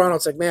times in Toronto.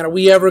 It's like, man, are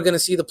we ever going to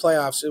see the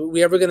playoffs? Are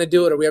we ever going to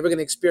do it? Are we ever going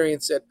to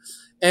experience it?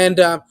 And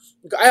I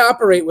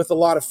operate with a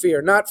lot of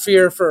fear, not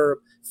fear for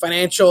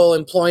financial,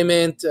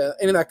 employment,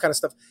 any of that kind of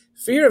stuff.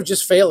 Fear of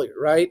just failure,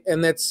 right?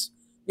 And you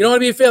don't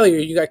want to be a failure.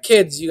 You got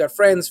kids, you got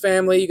friends,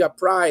 family, you got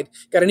pride,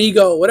 got an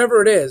ego,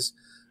 whatever it is.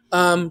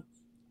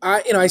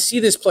 I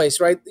see this place,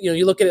 right?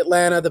 You look at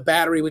Atlanta, the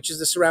Battery, which is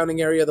the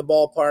surrounding area of the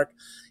ballpark.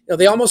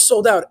 They almost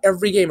sold out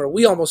every game, or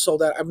we almost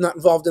sold out. I'm not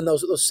involved in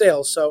those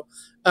sales. So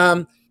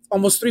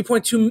almost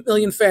 3.2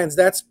 million fans.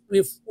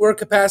 We're a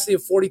capacity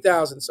of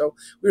 40,000. So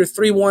we were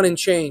 3-1 and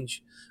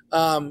change.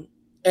 And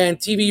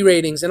TV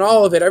ratings and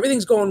all of it.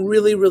 Everything's going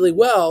really, really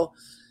well.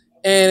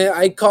 And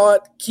I call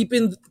it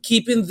keeping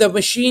the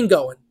machine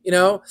going,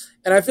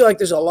 And I feel like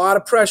there's a lot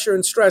of pressure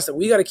and stress that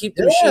we got to keep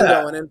the machine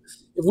going. And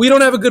if we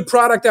don't have a good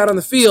product out on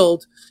the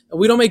field and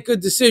we don't make good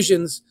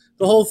decisions,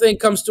 the whole thing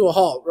comes to a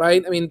halt,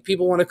 right? I mean,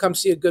 people want to come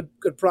see a good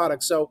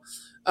product. So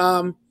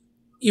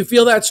you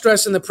feel that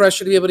stress and the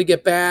pressure to be able to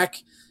get back.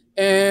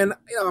 And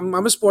I'm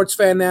a sports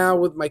fan now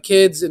with my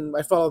kids, and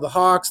I follow the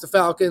Hawks, the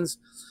Falcons.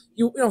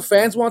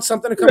 Fans want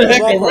something to come to the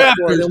ballpark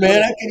for. Raptors,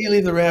 man. How can you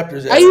leave the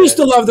Raptors out? I used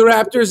to love the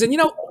Raptors. And,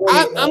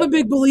 I'm a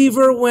big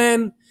believer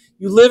when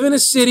you live in a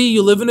city,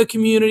 you live in a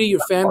community,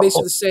 your fan base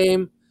is the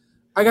same.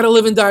 I got to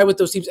live and die with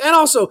those teams. And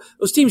also,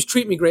 those teams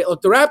treat me great.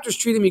 Look, the Raptors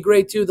treated me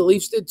great, too. The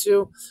Leafs did,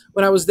 too,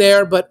 when I was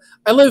there. But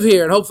I live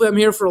here, and hopefully I'm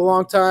here for a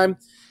long time.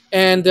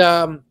 And,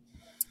 and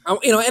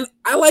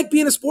I like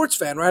being a sports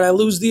fan, right? I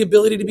lose the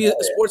ability to be a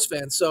sports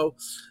fan. So,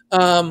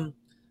 I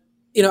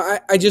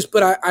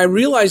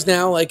realize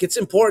now, like, it's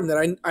important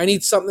that I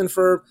need something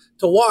to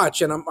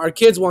watch, and our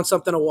kids want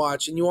something to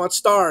watch, and you want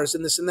stars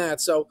and this and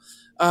that. So,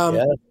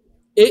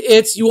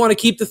 you want to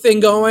keep the thing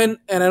going,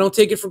 and I don't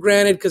take it for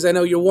granted because I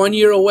know you're 1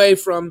 year away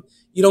from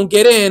you don't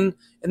get in,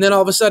 and then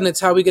all of a sudden it's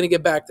how are we going to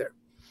get back there?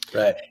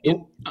 Right.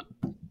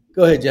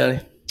 Go ahead, Johnny.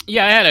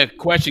 Yeah, I had a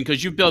question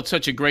because you built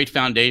such a great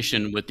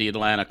foundation with the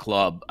Atlanta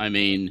club. I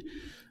mean,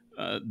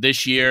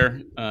 this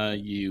year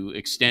you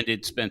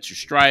extended Spencer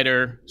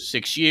Strider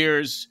 6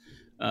 years.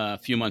 A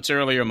few months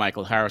earlier,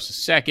 Michael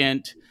Harris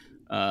II.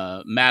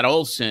 Matt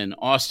Olson,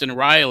 Austin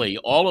Riley,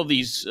 all of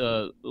these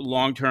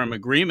long-term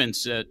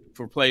agreements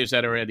for players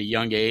that are at a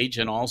young age.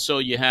 And also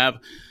you have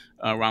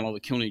Ronald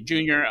Acuna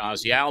Jr.,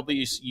 Ozzie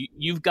Albies.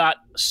 You've got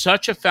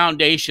such a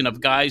foundation of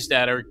guys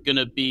that are going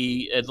to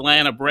be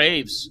Atlanta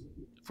Braves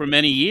for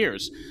many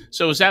years.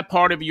 So is that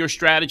part of your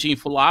strategy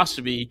and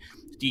philosophy?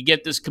 Do you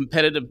get this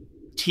competitive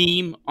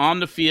team on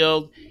the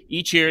field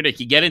each year that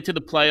you get into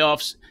the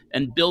playoffs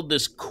and build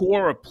this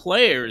core of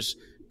players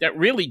that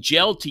really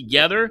gel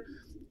together?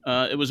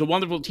 It was a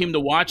wonderful team to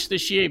watch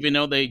this year, even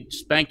though they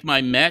spanked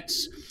my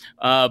Mets.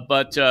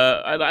 But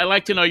I'd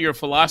like to know your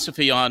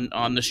philosophy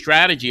on the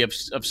strategy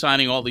of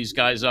signing all these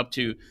guys up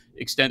to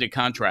extended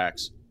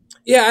contracts.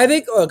 Yeah, I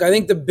think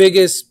the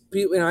biggest,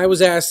 I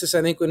was asked this,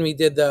 I think, when we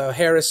did the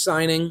Harris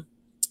signing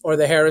or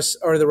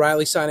the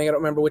Riley signing. I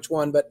don't remember which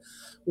one, but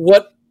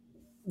what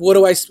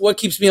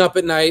keeps me up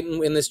at night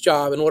in this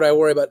job and what I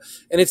worry about?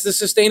 And it's the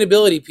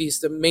sustainability piece,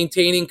 the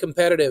maintaining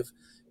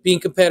being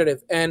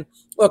competitive. And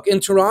look,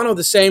 in Toronto,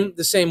 the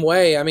same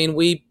way. I mean,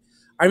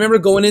 I remember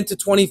going into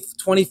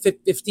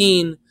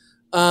 2015,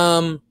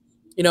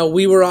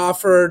 we were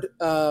offered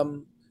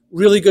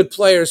really good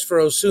players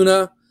for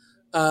Osuna,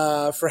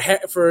 Travis,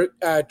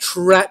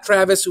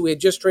 who we had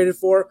just traded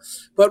for.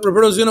 But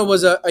Roberto Zuna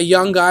was a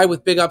young guy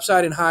with big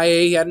upside in high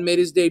A. He hadn't made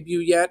his debut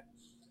yet.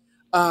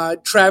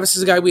 Travis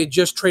is a guy we had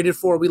just traded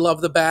for. We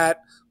love the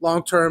bat,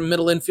 long-term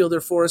middle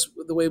infielder for us,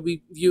 the way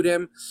we viewed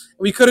him.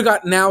 We could have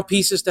got now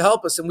pieces to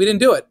help us, and we didn't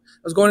do it. I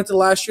was going into the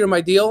last year of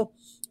my deal,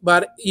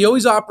 but you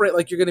always operate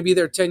like you're going to be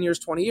there 10 years,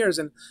 20 years.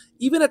 And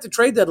even at the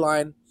trade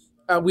deadline,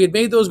 we had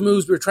made those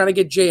moves. We were trying to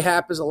get J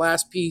Happ as a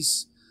last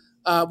piece.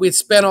 We had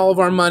spent all of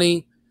our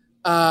money.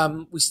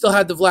 We still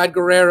had the Vlad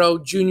Guerrero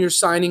Jr.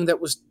 signing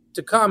that was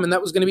to come, and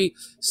that was going to be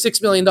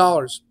 $6 million.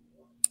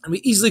 And we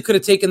easily could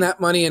have taken that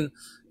money and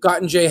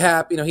gotten J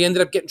Happ. He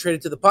ended up getting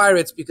traded to the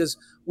Pirates because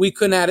we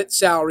couldn't add it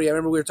salary. I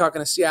remember we were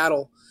talking to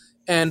Seattle,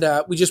 and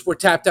we just were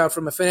tapped out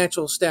from a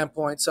financial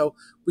standpoint, so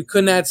we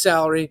couldn't add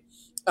salary.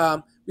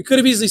 We could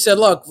have easily said,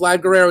 look,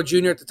 Vlad Guerrero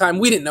Jr. at the time,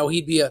 we didn't know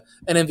he'd be an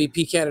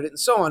MVP candidate and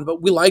so on,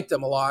 but we liked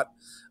him a lot.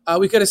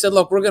 We could have said,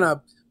 look, we're going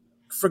to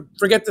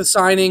forget the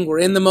signing. We're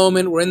in the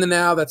moment. We're in the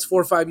now. That's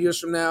 4 or 5 years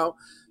from now.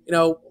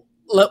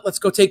 Let's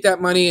go take that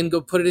money and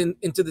go put it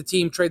into the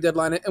team trade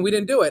deadline, and we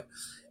didn't do it.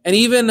 And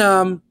even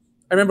I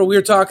remember we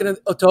were talking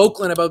to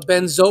Oakland about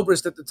Ben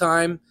Zobrist at the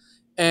time,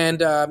 and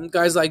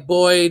guys like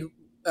Boyd,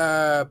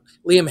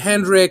 Liam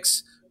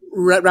Hendricks,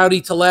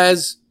 Rowdy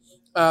Tellez.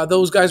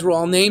 Those guys were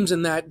all names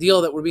in that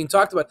deal that were being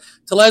talked about.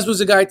 Tellez was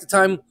a guy at the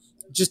time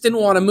just didn't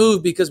want to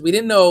move because we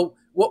didn't know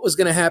what was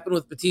going to happen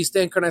with Batista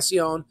and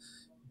Encarnacion.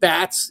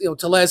 Bats,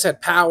 Tellez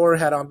had power,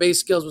 had on-base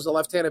skills, was a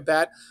left-handed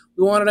bat.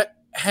 We wanted to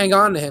hang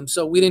on to him,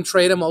 so we didn't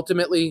trade him.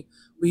 Ultimately,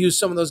 we used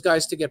some of those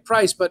guys to get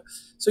price. But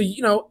so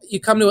you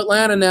come to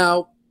Atlanta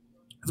now,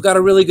 we've got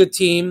a really good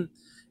team,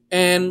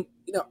 and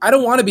I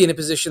don't want to be in a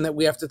position that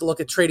we have to look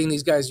at trading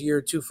these guys a year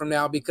or two from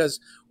now because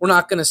we're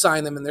not going to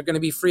sign them and they're going to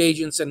be free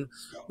agents, and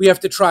we have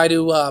to try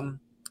to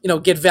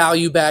get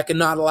value back and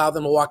not allow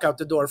them to walk out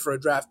the door for a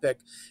draft pick.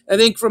 I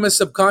think from a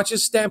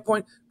subconscious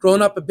standpoint,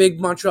 growing up a big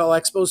Montreal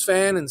Expos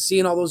fan and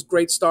seeing all those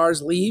great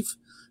stars leave,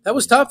 that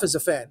was tough as a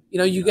fan.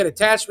 You get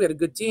attached. We had a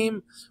good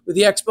team with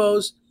the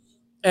Expos,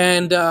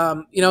 and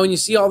and you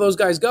see all those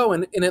guys go.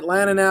 And in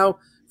Atlanta now,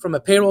 from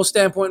a payroll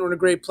standpoint, we're in a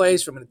great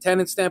place. From an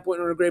attendance standpoint,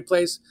 we're in a great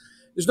place.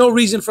 There's no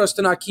reason for us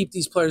to not keep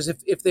these players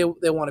if they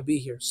want to be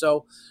here.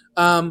 So,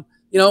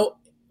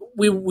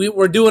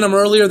 we're doing them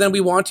earlier than we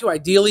want to.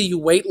 Ideally, you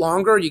wait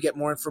longer, you get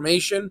more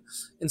information,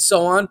 and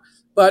so on.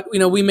 But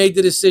we made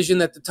the decision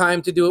that the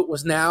time to do it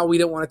was now. We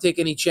didn't want to take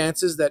any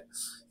chances that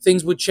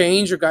things would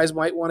change or guys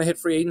might want to hit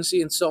free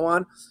agency and so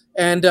on.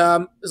 And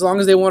as long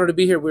as they wanted to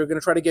be here, we were going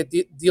to try to get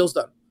deals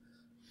done.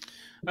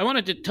 I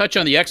wanted to touch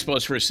on the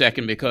Expos for a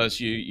second because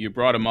you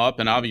brought them up,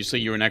 and obviously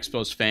you're an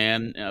Expos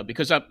fan.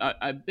 Because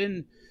I've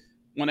been,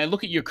 when I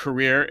look at your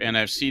career and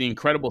I've seen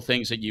incredible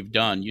things that you've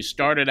done, you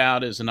started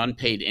out as an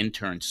unpaid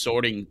intern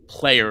sorting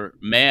player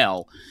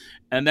mail,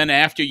 and then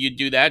after you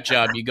do that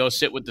job, you go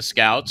sit with the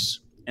scouts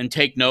and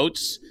take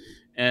notes,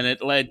 and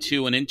it led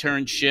to an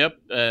internship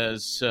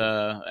as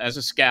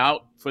a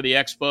scout for the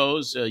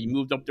Expos. You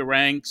moved up the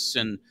ranks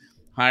and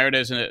hired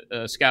as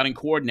a scouting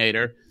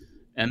coordinator,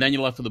 and then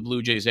you left for the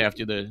Blue Jays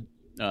after the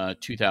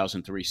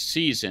 2003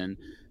 season.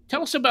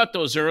 Tell us about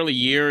those early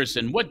years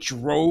and what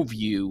drove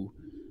you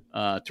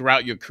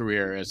throughout your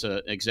career as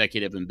an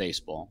executive in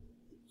baseball.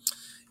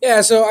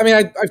 Yeah, so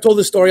I've told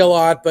this story a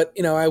lot, but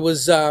I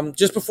was 10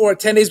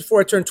 days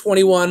before I turned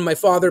 21, my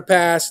father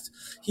passed.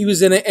 He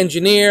was an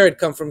engineer, had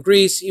come from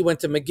Greece. He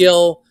went to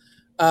McGill,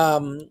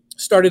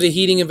 started a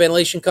heating and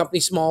ventilation company,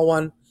 small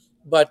one.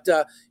 But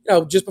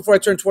just before I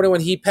turned 21,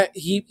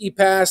 he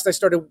passed. I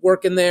started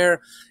working there,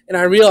 and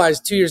I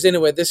realized 2 years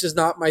into it, this is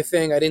not my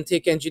thing. I didn't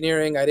take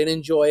engineering. I didn't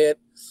enjoy it.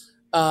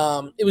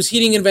 It was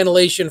heating and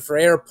ventilation for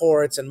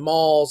airports and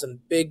malls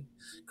and big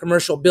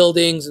commercial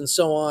buildings and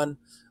so on.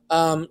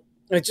 And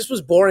it just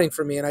was boring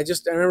for me. And I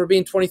remember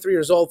being 23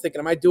 years old thinking,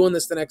 am I doing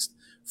this the next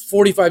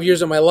 45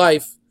 years of my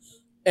life?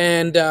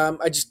 And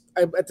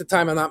at the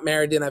time, I'm not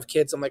married, didn't have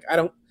kids. I'm like, I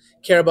don't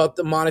care about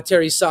the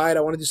monetary side.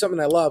 I want to do something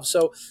I love.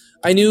 So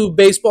I knew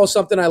baseball is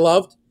something I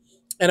loved,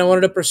 and I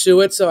wanted to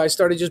pursue it. So I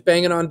started just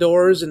banging on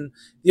doors. And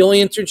the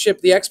only internship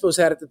the Expos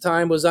had at the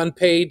time was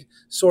unpaid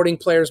sorting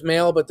players'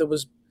 mail, but there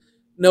was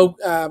no,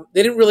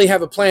 they didn't really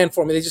have a plan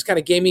for me. They just kind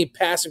of gave me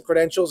pass and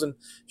credentials and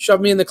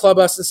shoved me in the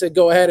clubhouse and said,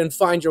 go ahead and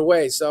find your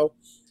way. So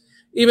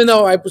even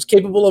though I was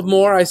capable of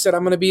more, I said,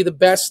 I'm going to be the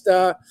best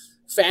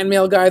fan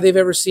mail guy they've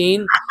ever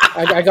seen.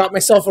 I got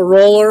myself a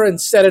roller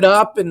and set it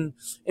up and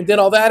did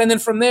all that. And then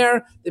from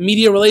there, the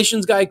media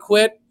relations guy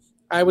quit.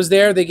 I was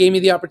there. They gave me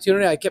the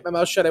opportunity. I kept my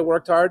mouth shut. I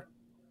worked hard.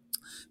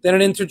 Then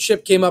an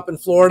internship came up in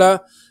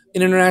Florida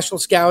in international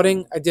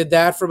scouting. I did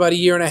that for about a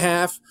year and a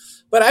half.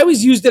 But I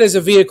always used it as a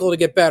vehicle to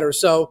get better.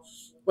 So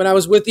when I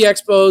was with the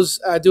Expos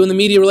doing the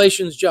media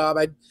relations job,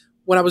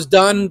 when I was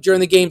done during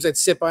the games, I'd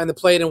sit behind the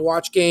plate and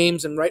watch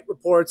games and write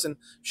reports and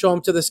show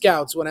them to the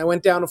scouts. When I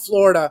went down to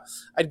Florida,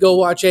 I'd go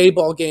watch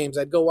A-ball games.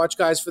 I'd go watch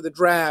guys for the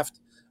draft.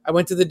 I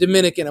went to the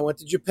Dominican. I went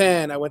to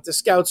Japan. I went to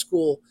scout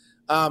school.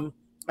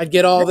 I'd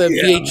get all the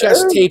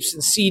VHS tapes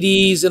and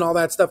CDs and all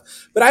that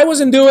stuff. But I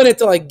wasn't doing it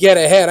to like get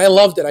ahead. I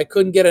loved it. I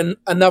couldn't get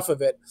enough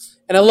of it.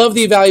 And I love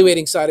the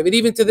evaluating side of it.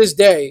 Even to this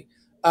day,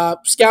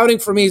 scouting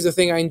for me is the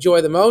thing I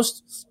enjoy the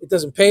most. It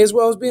doesn't pay as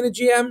well as being a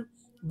GM,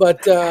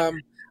 but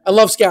I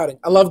love scouting.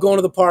 I love going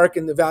to the park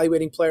and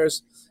evaluating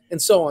players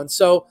and so on.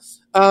 So,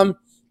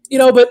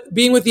 but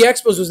being with the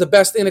Expos was the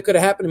best thing that could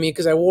have happened to me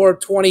because I wore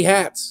 20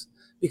 hats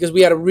because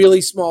we had a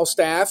really small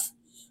staff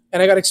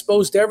and I got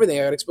exposed to everything.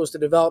 I got exposed to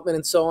development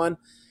and so on.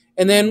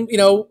 And then,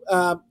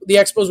 the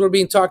Expos were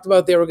being talked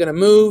about. They were going to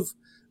move.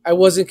 I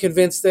wasn't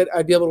convinced that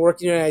I'd be able to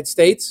work in the United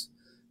States.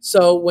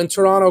 So when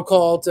Toronto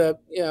called to,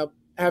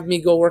 have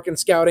me go work in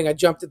scouting, I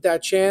jumped at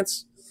that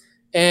chance.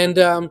 And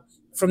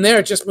from there,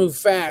 it just moved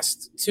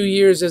fast. 2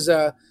 years as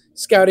a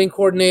scouting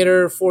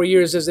coordinator, 4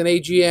 years as an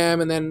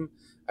AGM, and then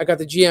I got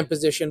the GM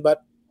position.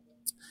 But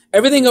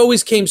everything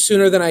always came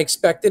sooner than I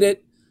expected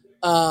it.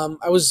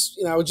 I was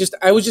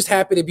just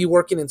happy to be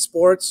working in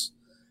sports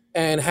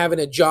and having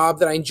a job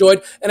that I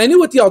enjoyed. And I knew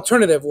what the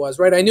alternative was,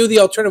 right? I knew the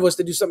alternative was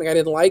to do something I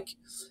didn't like.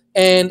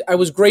 And I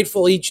was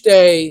grateful each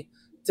day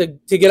to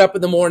get up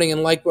in the morning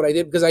and like what I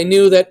did because I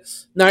knew that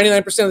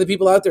 99% of the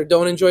people out there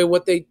don't enjoy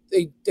what they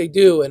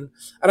do. And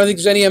I don't think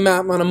there's any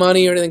amount of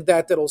money or anything like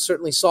that that'll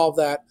certainly solve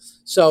that.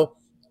 So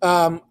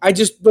I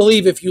just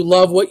believe if you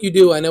love what you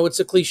do, I know it's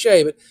a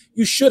cliche, but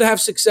you should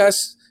have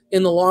success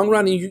in the long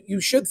run and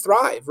you should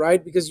thrive,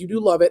 right? Because you do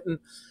love it. And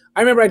I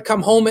remember I'd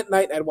come home at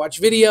night and I'd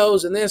watch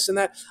videos and this and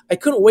that. I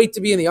couldn't wait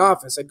to be in the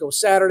office. I'd go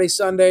Saturday,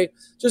 Sunday,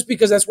 just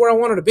because that's where I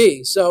wanted to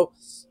be. So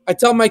I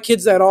tell my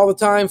kids that all the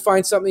time,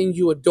 find something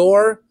you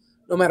adore,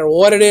 no matter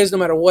what it is, no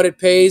matter what it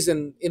pays.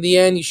 And in the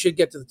end, you should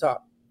get to the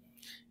top.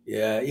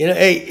 Yeah.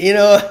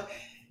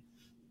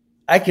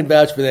 I can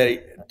vouch for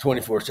that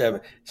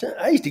 24/7. So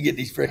I used to get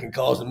these freaking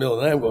calls in the middle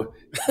of the night. I'm going,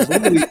 does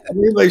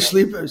anybody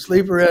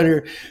sleep around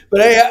here?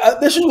 But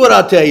this is what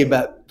I'll tell you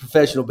about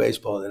professional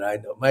baseball that I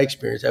know. My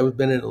experience, I've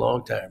been in it a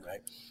long time,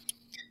 right?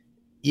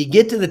 You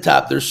get to the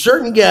top. There's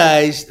certain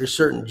guys, there's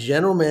certain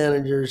general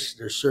managers,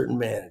 there's certain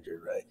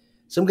managers, right?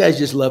 Some guys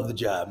just love the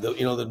job.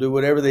 They'll do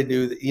whatever they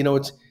do.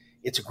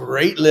 It's a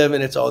great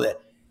living. It's all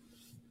that.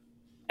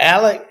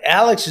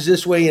 Alex is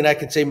this way, and I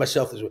can say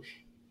myself this way.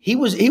 He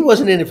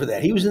wasn't in it for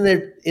that. He was in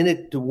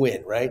it to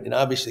win, right? And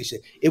obviously,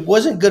 it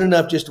wasn't good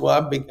enough just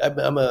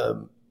I'm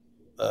a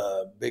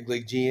big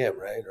league GM,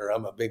 right? Or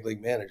I'm a big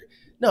league manager.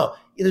 No,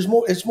 there's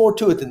more. It's more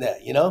to it than that,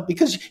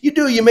 because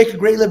you make a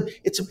great living.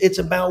 It's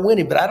about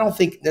winning, but I don't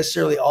think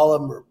necessarily all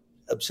of them are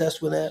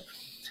obsessed with that.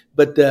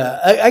 But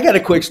I got a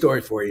quick story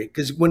for you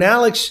because when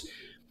JP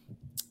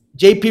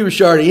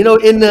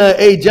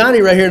Ricciardi,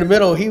 Johnny right here in the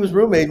middle, he was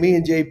roommate, me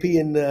and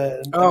JP.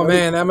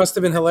 Man, that must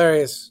have been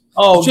hilarious.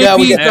 Oh,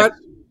 JP's got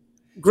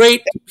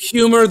great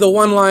humor, the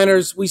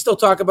one-liners. We still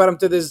talk about him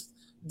to this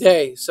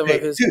day. Two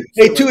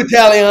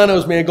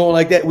Italianos, man, going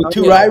like that with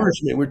two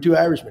Irishmen. We're two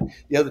Irishmen,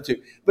 the other two.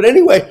 But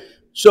anyway,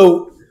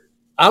 so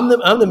I'm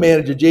the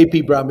manager.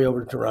 JP brought me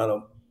over to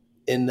Toronto,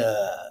 and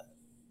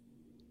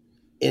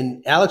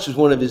Alex was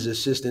one of his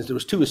assistants. There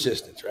was two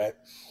assistants, right?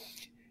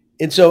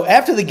 And so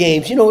after the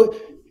games,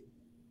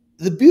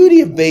 the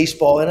beauty of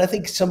baseball, and I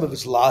think some of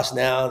it's lost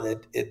now,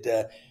 that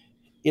the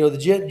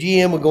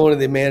GM would go into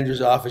the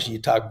manager's office and you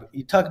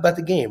talk about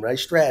the game, right?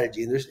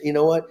 Strategy. And there's,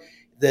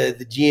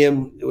 the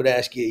GM would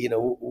ask you,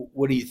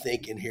 what are you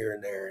thinking here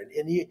and there?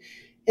 And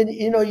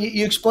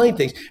you explain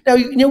things. Now,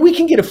 we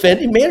can get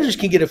offended. Managers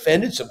can get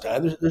offended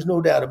sometimes. There's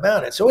no doubt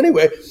about it. So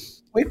anyway,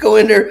 we'd go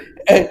in there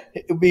and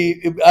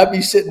I'd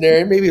be sitting there,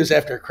 and maybe it was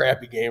after a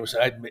crappy game, so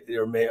I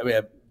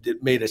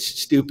made a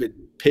stupid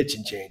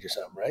pitching change or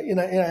something, right? And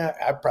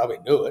I probably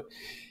knew it.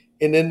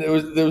 And then there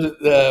was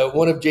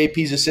one of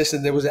JP's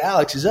assistants. There was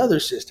Alex's other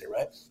assistant,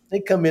 right?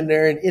 They'd come in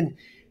there and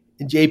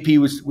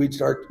JP we'd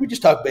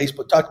just talk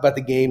baseball, talk about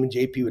the game, and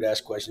JP would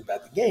ask questions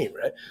about the game,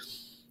 right?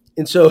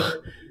 And so,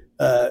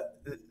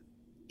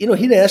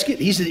 he'd ask it.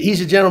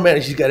 He's a general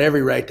manager. He's got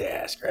every right to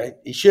ask, right?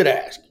 He should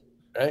ask,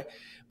 right?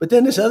 But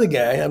then this other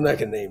guy, I'm not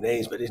going to name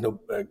names, but I don't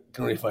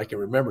know if I can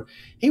remember.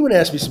 He would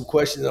ask me some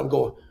questions. I'm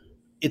going,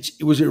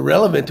 it was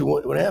irrelevant to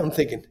what happened. I'm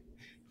thinking,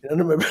 I don't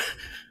remember.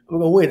 I'm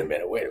going, wait a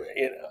minute.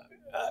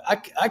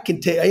 I can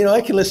tell,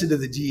 I can listen to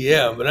the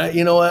GM, but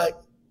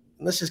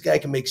unless this guy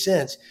can make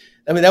sense.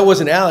 I mean, that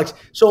wasn't Alex.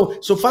 So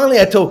finally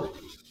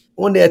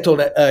one day I told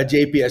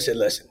JP, I said,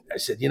 listen, I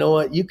said, you know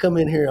what? You come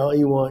in here all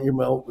you want.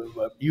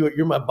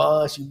 You're my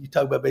boss. You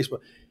talk about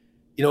baseball.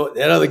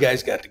 That other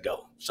guy's got to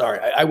go. Sorry,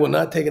 I will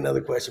not take another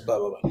question, blah,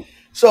 blah, blah.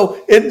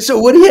 So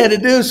what he had to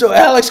do, so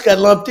Alex got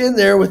lumped in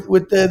there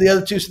with the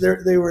other two. So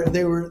they were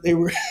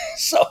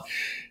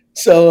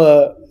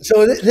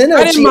then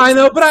I didn't mind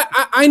though, but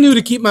I knew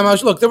to keep my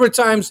mouth. Look, there were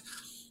times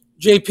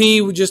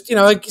JP would just,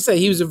 like you said,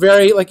 he was a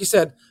very, like you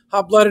said,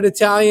 hot-blooded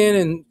Italian,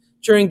 and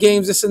during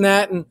games, this and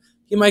that, and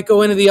he might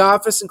go into the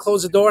office and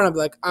close the door, and I'm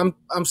like, I'm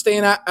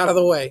staying out of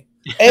the way.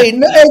 Hey,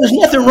 there's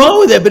nothing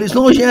wrong with that, but as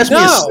long as you ask me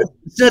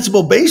a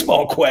sensible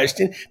baseball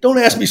question, don't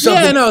ask me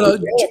something. Yeah, no.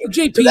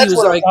 JP was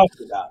like,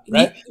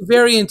 right?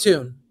 Very in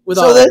tune with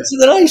all of it. So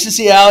then I used to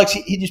see Alex.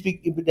 He'd just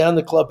be down in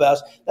the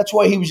clubhouse. That's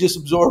why he was just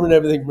absorbing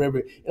everything from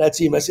everybody. And I'd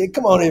see him. I say,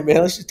 "Come on in, man.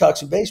 Let's just talk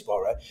some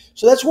baseball, right?"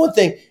 So that's one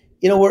thing.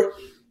 Where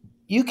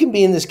you can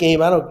be in this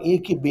game.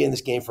 You can be in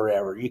this game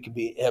forever. You can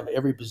have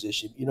every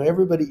position.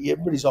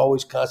 Everybody's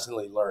always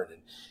constantly learning.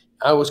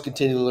 I was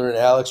continuing to learn.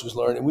 Alex was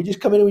learning. We just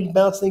come in and we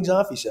bounce things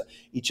off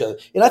each other.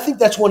 And I think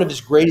that's one of his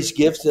greatest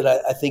gifts that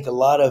I think a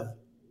lot of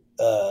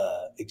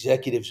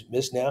executives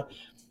miss now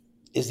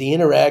is the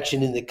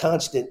interaction and the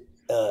constant.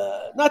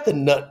 Not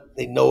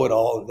they know it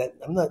all.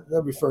 I'm not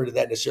referring to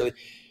that necessarily,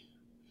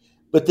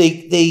 but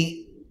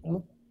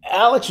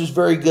Alex was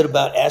very good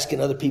about asking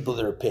other people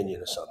their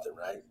opinion or something,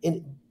 right?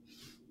 And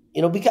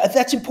because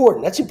that's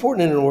important. That's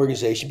important in an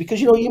organization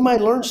because you might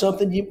learn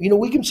something.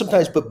 We can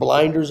sometimes put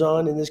blinders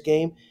on in this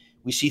game.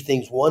 We see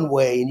things one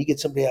way, and you get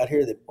somebody out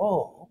here that,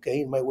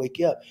 it might wake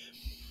you up.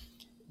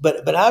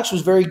 But Alex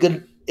was very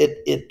good at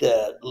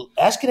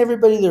asking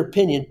everybody their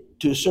opinion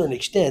to a certain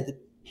extent.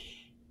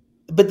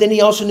 But then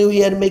he also knew he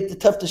had to make the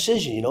tough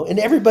decision, and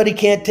everybody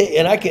can't take.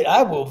 And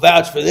I will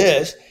vouch for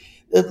this.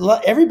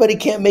 Everybody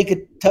can't make a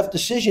tough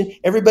decision.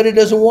 Everybody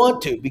doesn't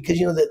want to because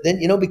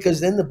because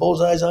then the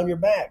bullseye's on your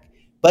back.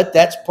 But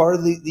that's part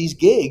of these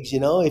gigs,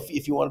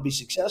 if you want to be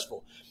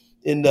successful.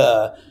 And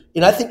I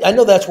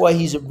know that's why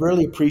he's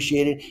really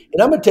appreciated.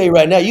 And I'm going to tell you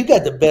right now, you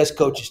got the best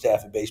coaching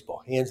staff in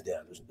baseball, hands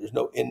down. There's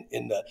no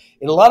and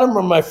a lot of them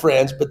are my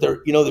friends, but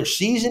they're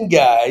seasoned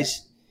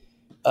guys.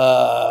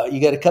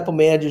 You got a couple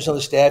managers on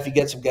the staff. You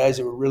got some guys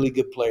that were really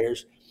good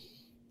players.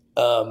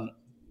 And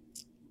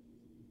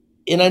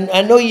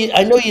I know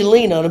you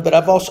lean on them, but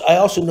I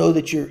also know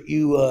that you're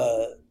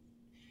into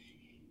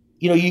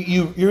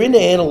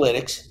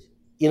analytics.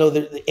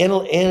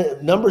 The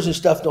numbers and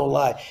stuff don't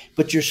lie,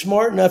 but you're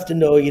smart enough to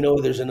know,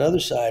 there's another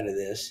side of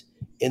this,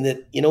 and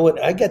that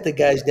I got the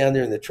guys down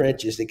there in the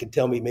trenches that can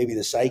tell me maybe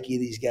the psyche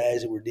of these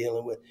guys that we're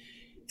dealing with,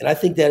 and I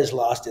think that is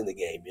lost in the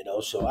game.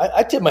 So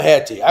I tip my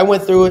hat to you. I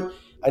went through it.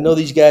 I know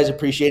these guys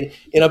appreciate it,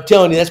 and I'm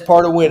telling you that's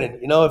part of winning.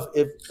 No,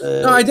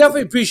 I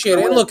definitely appreciate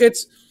it. And look,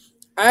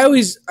 I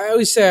always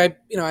say,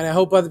 and I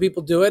hope other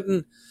people do it,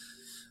 and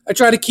I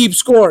try to keep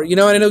score, and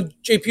I know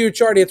JP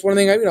Ricciardi, it's one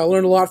thing I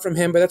learned a lot from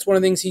him, but that's one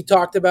of the things he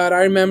talked about.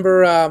 I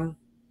remember,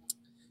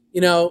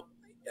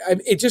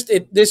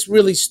 this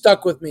really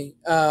stuck with me.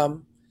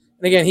 And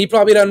again, he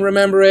probably doesn't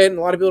remember it, and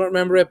a lot of people don't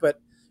remember it, but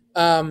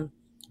I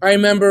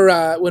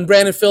remember when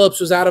Brandon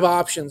Phillips was out of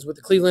options with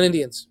the Cleveland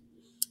Indians,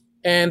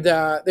 and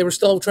they were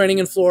still training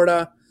in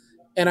Florida,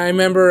 and I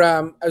remember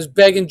I was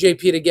begging JP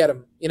to get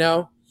him,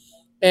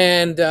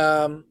 and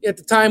at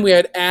the time we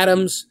had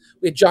Adams,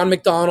 we had John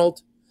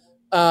McDonald,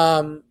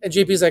 and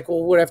JP's like,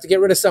 well, we'd have to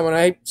get rid of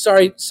someone.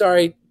 Sorry,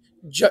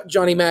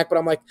 Johnny Mac, but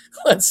I'm like,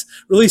 let's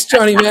release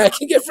Johnny Mac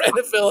and get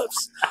Brandon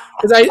Phillips.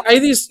 Because I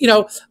just,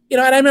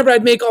 and I remember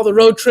I'd make all the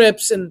road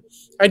trips and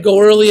I'd go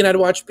early and I'd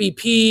watch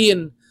BP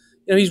and,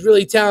 he's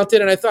really talented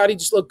and I thought he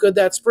just looked good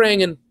that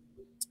spring. And,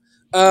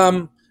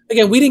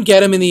 again, we didn't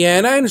get him in the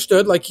end. I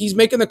understood, like, he's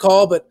making the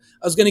call, but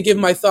I was going to give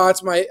him my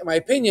thoughts, my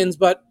opinions.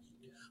 But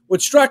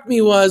what struck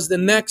me was the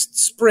next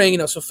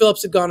spring, so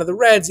Phillips had gone to the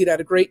Reds. He'd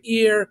had a great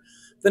year.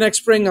 The next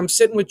spring, I'm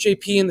sitting with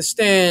JP in the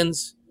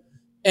stands,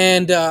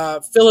 and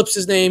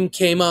Phillips' name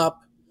came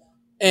up,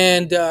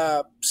 and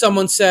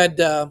someone said,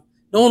 no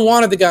one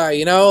wanted the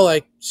guy, no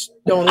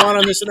one wanted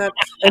him, this and that.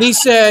 And he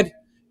said,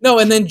 no,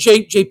 and then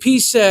JP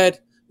said,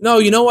 no,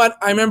 you know what?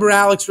 I remember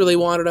Alex really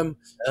wanted him.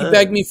 He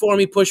begged me for him.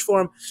 He pushed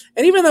for him.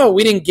 And even though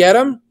we didn't get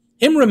him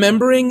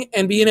remembering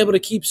and being able to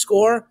keep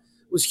score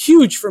was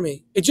huge for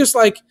me. It's just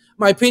like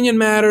my opinion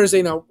matters.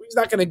 He's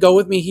not going to go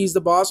with me. He's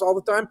the boss all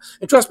the time.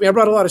 And trust me, I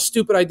brought a lot of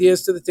stupid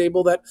ideas to the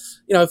table that,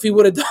 if he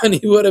would have done,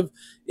 he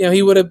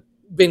would have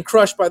been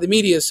crushed by the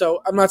media.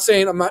 So I'm not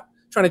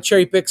trying to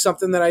cherry pick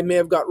something that I may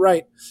have got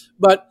right.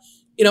 But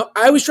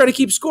I always try to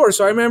keep score.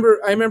 So I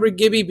remember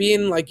Gibby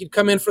being like, you'd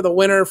come in for the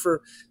winner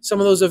for some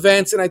of those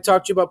events, and I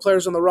talked to you about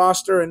players on the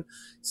roster, and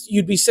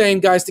you'd be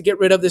saying guys to get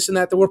rid of this and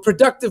that. There were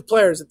productive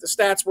players, that the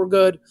stats were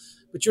good,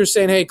 but you're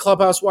saying, hey,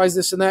 clubhouse-wise,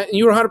 this and that, and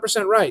you were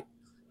 100% right.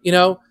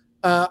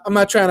 I'm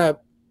not trying to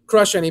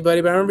crush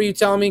anybody, but I remember you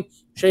telling me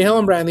Shea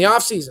Hillenbrand in the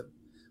offseason,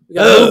 we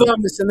got to move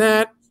on, this and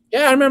that.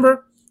 Yeah, I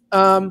remember.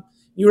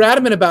 You were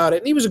adamant about it,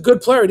 and he was a good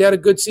player. He had a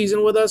good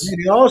season with us.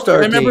 The All-Star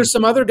I remember team.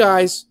 some other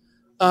guys.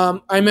 I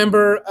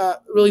remember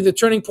really the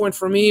turning point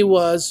for me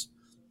was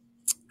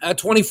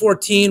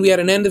 2014. We had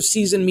an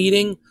end-of-season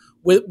meeting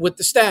with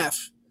the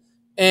staff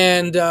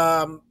and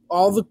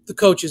all the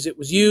coaches. It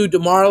was you,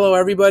 DeMarlo,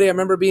 everybody. I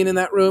remember being in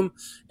that room,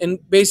 and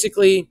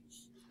basically,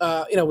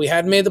 we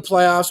hadn't made the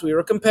playoffs. We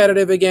were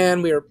competitive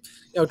again. We were,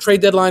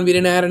 trade deadline. We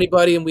didn't add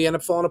anybody, and we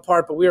ended up falling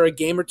apart. But we were a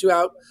game or two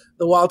out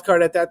the wild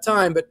card at that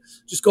time. But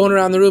just going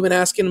around the room and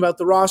asking about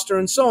the roster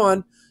and so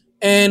on,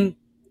 and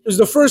it was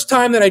the first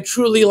time that I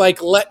truly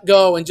let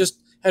go and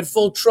just had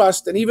full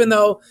trust. And even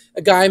though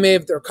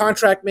their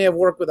contract may have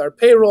worked with our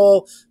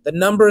payroll, the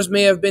numbers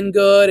may have been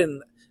good,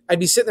 and I'd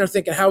be sitting there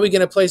thinking, how are we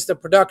going to place the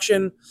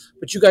production?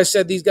 But you guys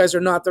said these guys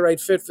are not the right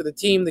fit for the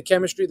team, the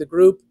chemistry, the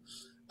group.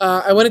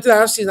 I went into the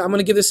offseason, I'm going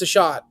to give this a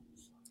shot.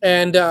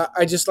 And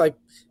I just like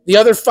the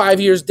other 5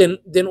 years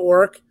didn't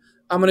work.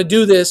 I'm going to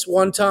do this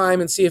one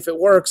time and see if it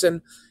works.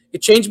 And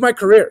it changed my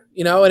career,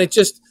 and it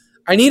just,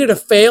 I needed to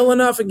fail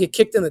enough and get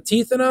kicked in the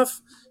teeth enough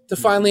to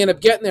finally end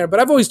up getting there. But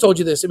I've always told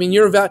you this. I mean,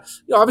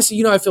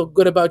 obviously, I feel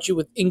good about you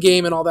with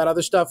in-game and all that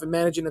other stuff and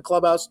managing the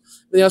clubhouse,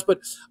 everything else. But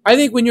I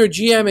think when you're a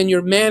GM and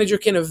your manager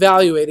can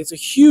evaluate, it's a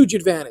huge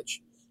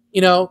advantage,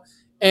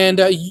 and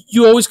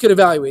you always could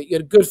evaluate. You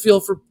had a good feel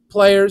for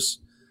players.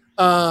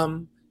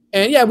 And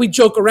yeah, we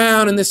joke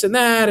around and this and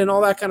that and all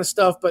that kind of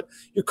stuff, but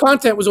your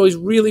content was always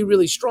really,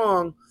 really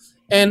strong.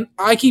 And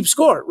I keep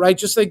score, right?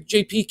 Just like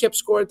JP kept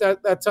score at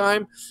that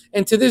time.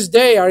 And to this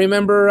day, I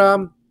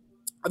remember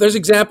there's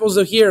examples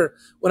of here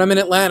when I'm in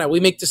Atlanta. We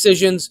make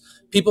decisions.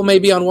 People may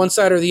be on one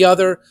side or the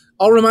other.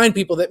 I'll remind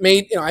people that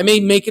I may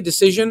make a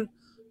decision,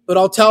 but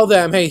I'll tell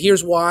them, hey,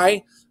 here's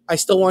why. I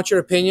still want your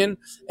opinion.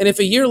 And if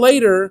a year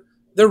later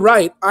they're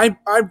right, I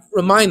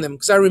remind them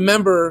because I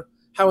remember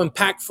how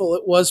impactful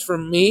it was for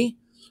me.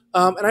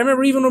 And I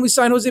remember even when we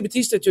signed Jose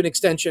Batista to an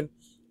extension,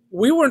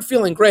 we weren't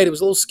feeling great. It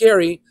was a little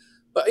scary,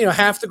 but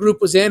half the group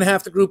was in,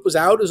 half the group was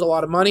out. It was a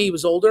lot of money. He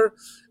was older.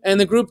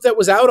 And the group that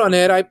was out on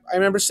it, I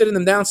remember sitting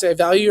them down and say, I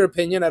value your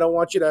opinion. I don't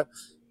want you to,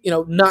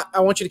 I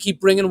want you to keep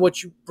bringing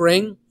what you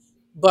bring.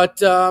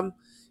 But yeah,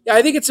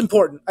 I think it's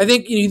important. I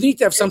think you need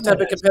to have some type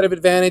of competitive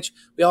advantage.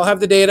 We all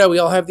have the data. We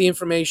all have the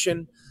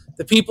information,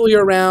 the people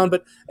you're around.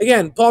 But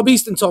again, Paul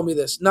Beeston told me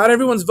this. Not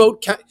everyone's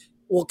vote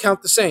will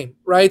count the same,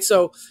 right?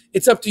 So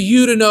it's up to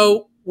you to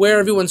know where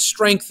everyone's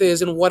strength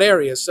is in what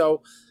areas.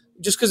 So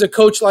just because a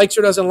coach likes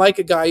or doesn't like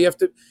a guy,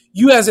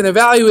 you as an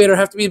evaluator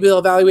have to be able to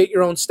evaluate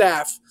your own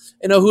staff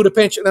and know who to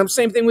pinch. And the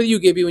same thing with you,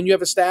 Gibby. When you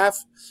have a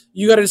staff,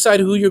 you got to decide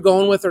who you're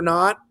going with or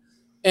not.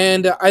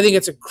 And I think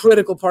it's a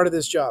critical part of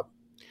this job.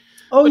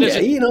 Oh, but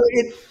yeah.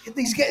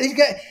 These guys,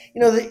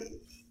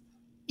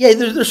 yeah,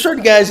 there's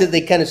certain guys that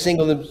they kind of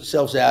single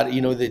themselves out,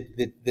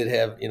 that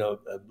have, a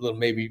little,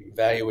 maybe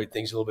evaluate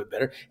things a little bit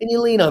better. And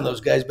you lean on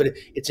those guys, but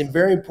it's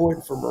very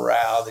important for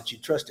morale that you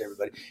trust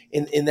everybody.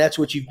 And that's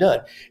what you've done.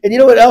 And you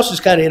know what else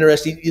is kind of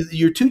interesting?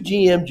 Your two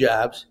GM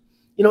jobs,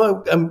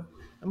 I'm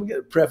going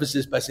to preface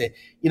this by saying,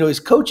 as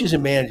coaches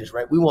and managers,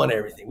 right, we want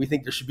everything. We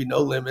think there should be no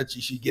limits.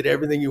 You should get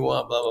everything you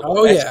want, blah, blah,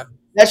 blah. Oh,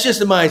 That's just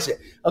the mindset.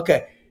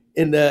 Okay.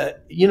 And,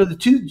 the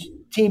two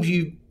teams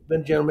you've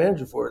been general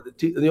manager for,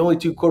 the only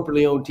two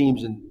corporately owned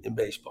teams in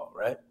baseball,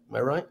 right? Am I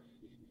right?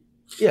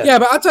 Yeah. Yeah,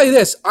 but I'll tell you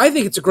this. I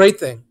think it's a great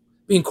thing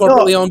being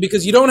corporately owned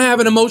because you don't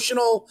have an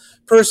emotional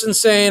person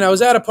saying, I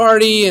was at a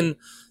party and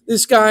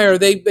this guy, or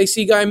they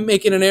see a guy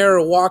making an error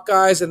or walk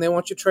guys and they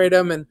want you to trade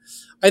them. And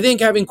I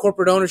think having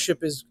corporate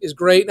ownership is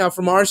great. Now,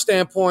 from our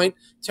standpoint,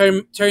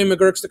 Terry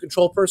McGurk's the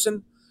control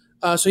person.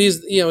 So he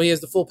has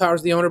the full powers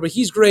of the owner, but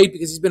he's great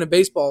because he's been in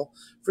baseball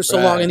for so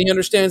long and he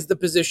understands the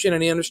position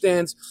and he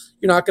understands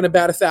you're not going to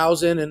bat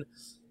 1,000 and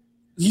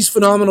he's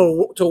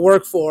phenomenal to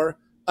work for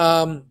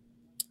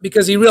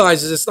because he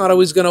realizes it's not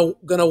always going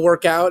to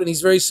work out and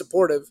he's very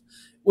supportive,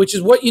 which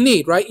is what you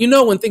need, right?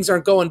 When things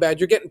aren't going bad,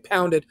 you're getting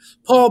pounded.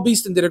 Paul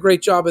Beeston did a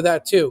great job of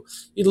that too.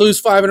 You'd lose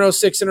 5 in a row,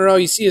 6 in a row.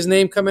 You see his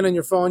name come in on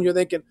your phone. You're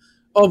thinking,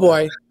 oh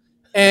boy.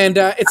 And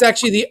it's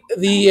actually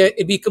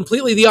it'd be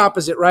completely the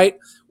opposite, right?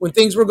 When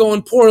things were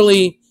going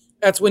poorly,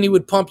 that's when he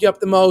would pump you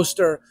up the most.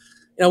 Or,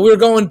 we were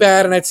going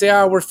bad, and I'd say,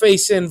 we're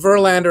facing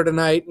Verlander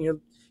tonight. And you're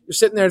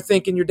sitting there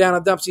thinking you're down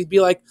a dumps. He'd be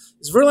like,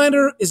 is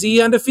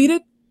he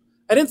undefeated?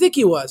 I didn't think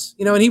he was,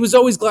 and he was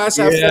always glass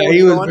half full. Yeah,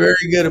 he was very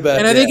good about that.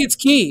 And I think it's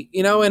key,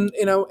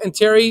 and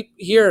Terry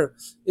here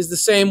is the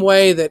same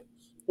way that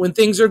when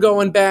things are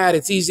going bad,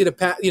 it's easy to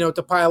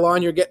pile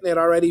on. You're getting it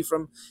already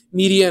from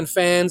media and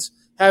fans.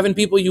 Having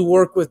people you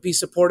work with be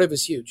supportive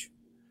is huge.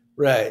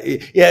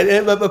 Right.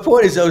 Yeah. But my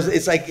point is, though,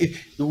 it's like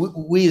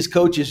we as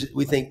coaches,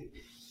 we think,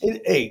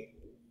 hey,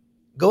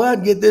 go out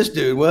and get this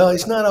dude. Well,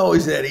 it's not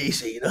always that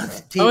easy.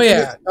 Oh,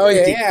 yeah.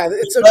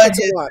 It's a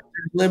lot.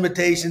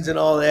 Limitations and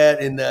all that.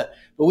 And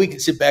but we can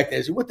sit back there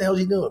and say, what the hell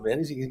is he doing, man?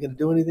 Is he going to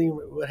do anything?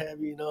 What have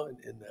you,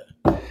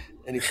 And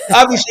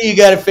obviously, you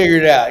got to figure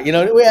it out. I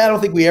don't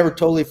think we ever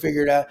totally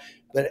figured it out.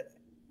 But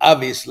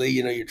obviously,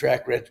 your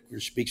track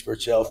record speaks for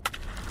itself.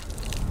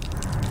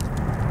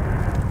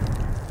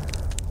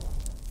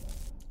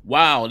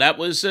 Wow, that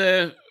was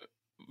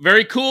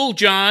very cool,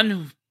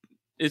 John.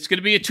 It's going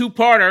to be a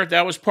 2-parter.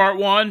 That was part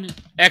 1.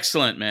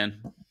 Excellent,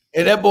 man.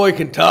 Hey, that boy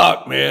can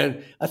talk,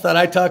 man. I thought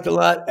I talked a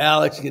lot.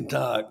 Alex can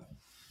talk.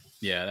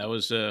 Yeah, that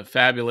was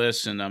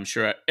fabulous, and I'm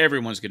sure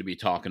everyone's going to be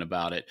talking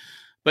about it.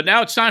 But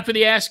now it's time for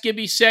the Ask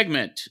Gibby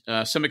segment.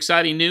 Some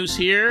exciting news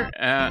here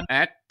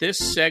at this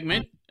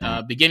segment.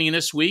 Beginning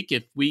this week,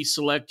 if we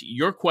select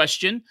your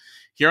question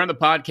here on the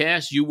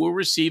podcast, you will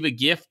receive a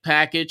gift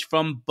package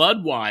from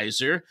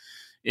Budweiser.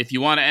 If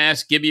you want to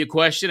ask Gibby a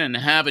question and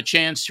have a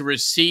chance to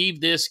receive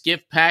this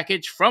gift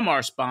package from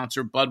our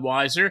sponsor,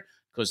 Budweiser,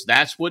 because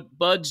that's what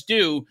buds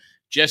do,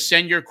 just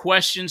send your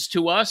questions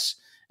to us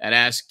at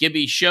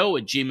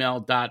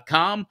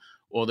AskGibbyShow@gmail.com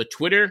or the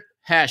Twitter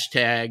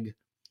hashtag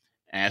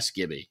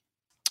AskGibby.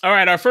 All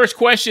right, our first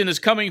question is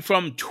coming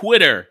from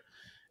Twitter,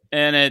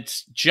 and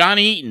it's John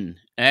Eaton.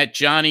 at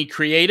Johnny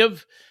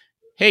Creative.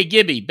 Hey,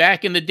 Gibby,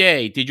 back in the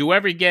day, did you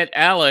ever get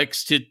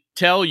Alex to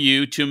tell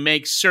you to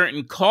make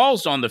certain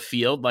calls on the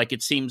field like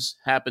it seems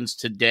happens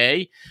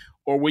today,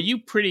 or were you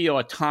pretty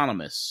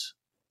autonomous?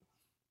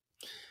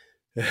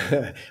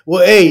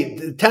 Well, hey,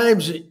 the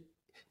times,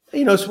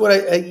 it's what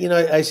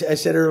I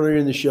said earlier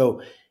in the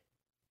show.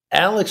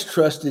 Alex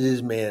trusted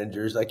his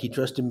managers like he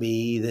trusted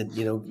me. Then,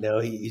 now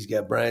he's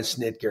got Brian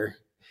Snitker.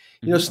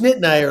 Snit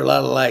and I are a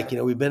lot alike.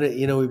 We've been,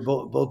 we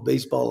both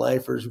baseball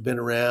lifers. We've been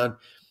around.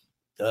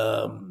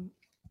 And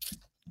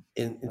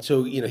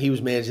so, he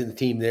was managing the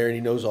team there and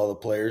he knows all the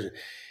players.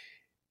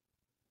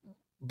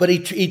 But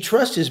he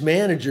trusts his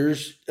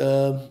managers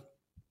to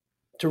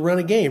run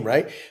a game,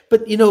 right?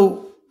 But,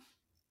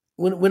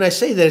 when I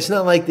say that, it's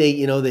not like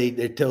they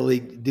totally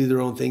do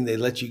their own thing. They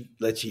let you,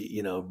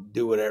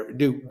 do whatever,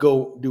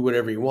 do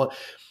whatever you want.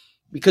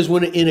 Because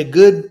when in a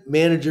good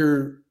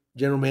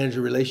general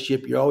manager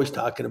relationship, you're always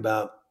talking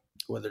about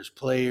whether it's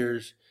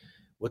players,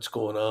 what's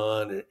going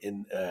on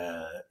in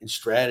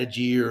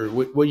strategy, or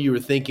what you were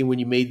thinking when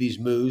you made these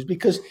moves.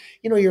 Because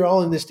you're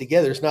all in this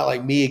together. It's not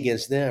like me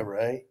against them,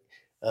 right?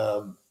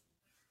 But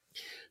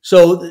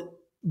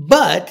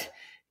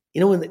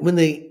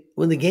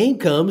when the game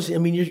comes, I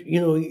mean,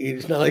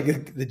 it's not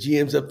like the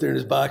GM's up there in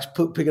his box,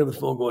 picking up the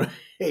phone, going,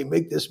 "Hey,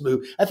 make this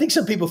move." I think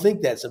some people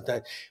think that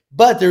sometimes,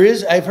 but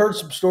I've heard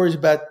some stories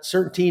about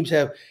certain teams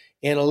have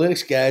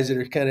analytics guys that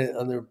are kind of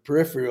on their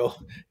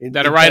peripheral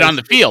that are right on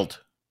the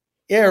field.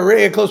 Yeah,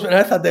 right close. And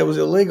I thought that was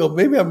illegal.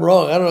 Maybe I'm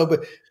wrong. I don't know,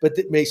 but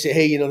they may say,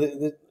 "Hey,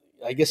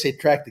 I guess they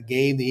track the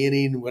game, the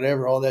inning,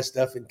 whatever, all that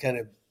stuff," and kind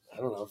of, I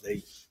don't know if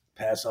they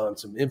pass on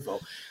some info.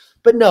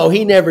 But no,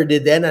 he never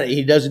did that.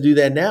 He doesn't do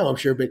that now, I'm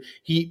sure. But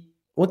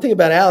one thing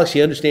about Alex,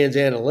 he understands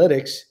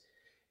analytics.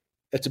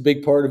 That's a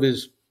big part of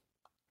his.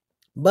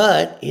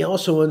 But he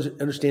also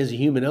understands the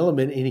human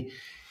element, and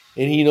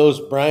he knows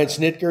Brian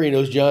Snitker. He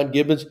knows John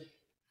Gibbons.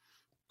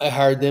 I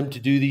hired them to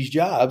do these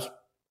jobs,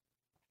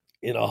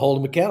 and I'll hold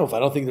them accountable. If I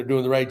don't think they're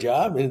doing the right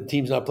job and the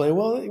team's not playing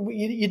well,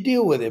 you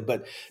deal with it.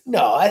 But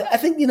no, I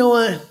think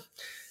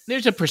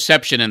there's a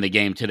perception in the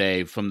game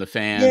today from the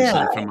fans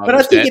and from others, but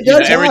I think it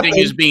does everything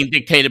happen. is being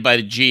dictated by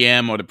the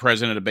GM or the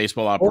president of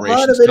baseball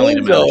operations telling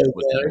the manager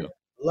what to do.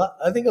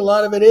 I think a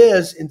lot of it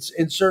is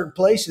in certain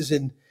places,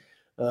 and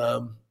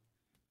as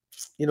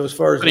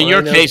far as. But in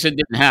your case, it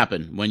didn't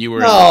happen when you were.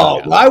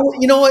 No,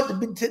 you know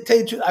what? To tell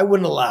you the truth, I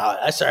wouldn't allow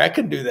it. I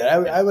couldn't do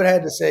that. I would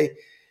have to say,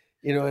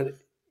 you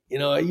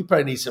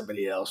probably need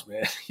somebody else,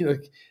 man.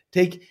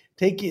 Take the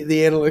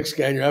analytics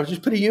guy in your office,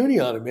 just put a uni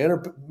on him, man,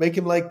 or make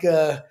him like.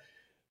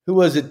 Who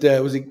was it?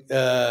 Who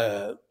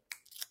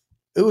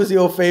was the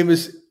old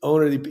famous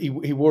owner?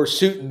 He wore a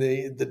suit in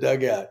the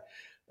dugout.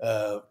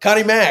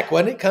 Connie Mack,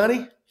 wasn't it?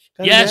 Connie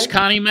yes, Mack?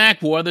 Connie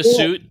Mack wore the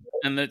suit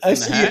and the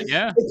hat.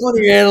 Yeah, take one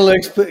of your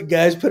analytics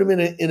put him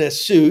in a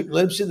suit,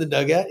 let him sit in the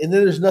dugout, and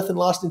then there's nothing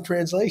lost in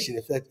translation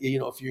if you're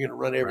going to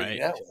run everything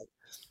that way.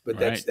 But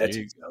that's there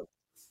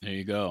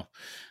you go.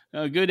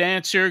 Good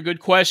answer.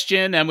 Good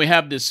question. And we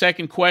have the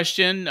second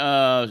question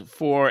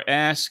for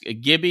Ask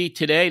Gibby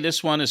today.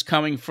 This one is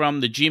coming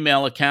from the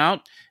Gmail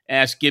account,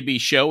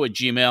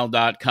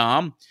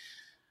 askgibbyshow@gmail.com.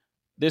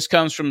 This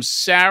comes from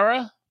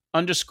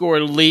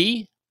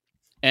Sarah_Lee,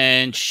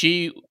 and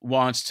she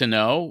wants to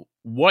know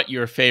what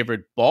your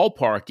favorite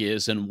ballpark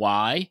is and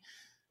why,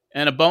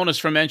 and a bonus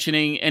for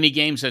mentioning any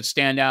games that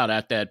stand out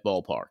at that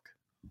ballpark.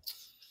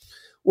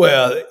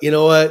 Well, you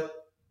know what?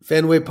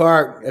 Fenway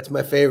Park, that's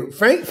my favorite.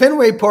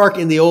 Fenway Park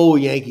in the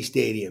old Yankee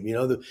Stadium, and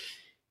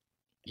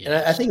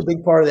I think a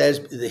big part of that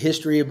is the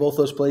history of both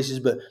those places.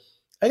 But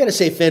I got to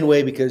say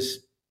Fenway because,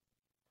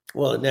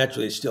 well,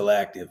 naturally it's still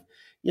active.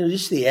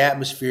 Just the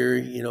atmosphere.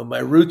 My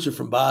roots are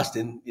from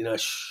Boston. I don't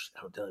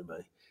tell you, my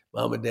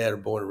mom and dad are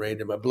born and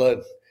raised in my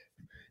blood.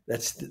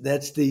 That's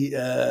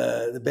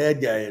the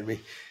bad guy in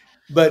me.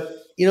 But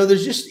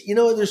there's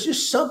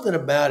just something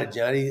about it,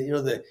 Johnny.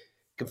 The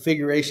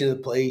configuration of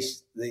the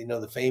place,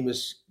 the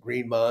famous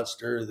green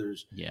monster. The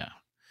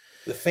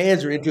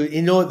fans are into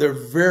it. They're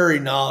very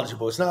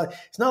knowledgeable. It's not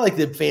like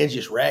the fans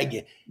just rag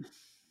you.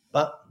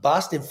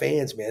 Boston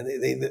fans, man,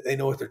 they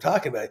know what they're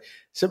talking about.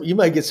 You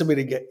might get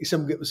somebody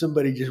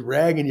just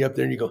ragging you up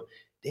there, and you go,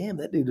 "Damn,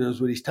 that dude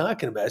knows what he's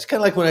talking about." It's kind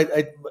of like when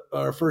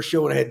our first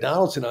show when I had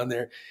Donaldson on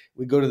there.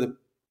 We go to the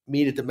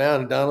meet at the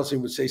mound, and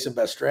Donaldson would say something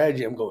about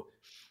strategy. I'm going,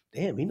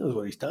 damn, he knows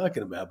what he's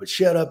talking about, but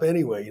shut up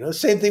anyway.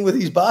 Same thing with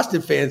these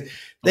Boston fans.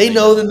 They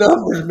know the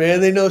numbers,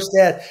 man. They know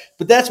stats.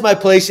 But that's my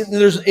place. And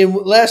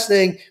last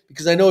thing,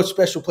 because I know it's a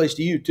special place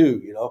to you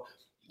too,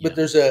 But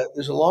there's a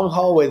long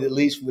hallway that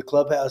leads from the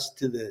clubhouse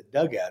to the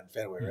dugout in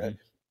Fenway, right?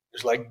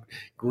 There's like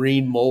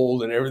green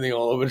mold and everything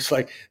all over. It's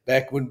like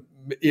back when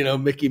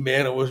Mickey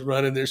Mantle was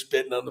running there,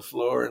 spitting on the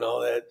floor and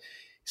all that.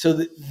 So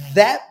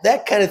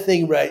that kind of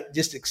thing, right,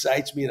 just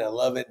excites me, and I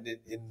love it.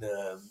 And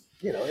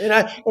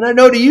I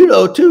know you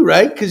know too,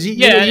 right? Because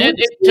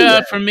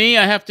for me,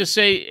 I have to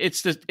say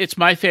it's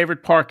my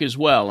favorite park as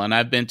well. And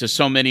I've been to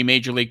so many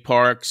major league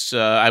parks.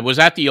 I was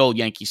at the old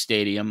Yankee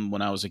Stadium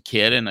when I was a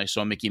kid, and I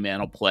saw Mickey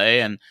Mantle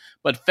play. And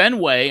But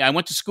Fenway, I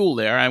went to school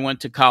there. I went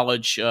to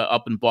college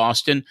up in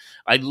Boston.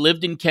 I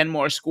lived in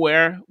Kenmore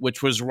Square,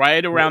 which was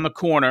right around the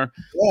corner.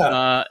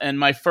 Yeah. And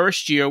my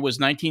first year was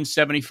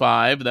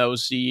 1975. That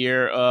was the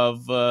year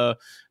of the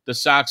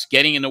Sox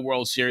getting in the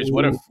World Series.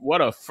 Ooh.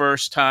 What a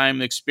first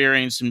time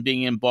experience in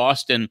being in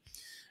Boston.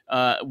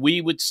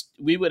 We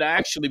would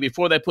actually,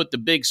 before they put the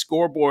big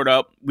scoreboard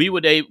up, we'd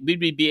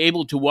be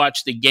able to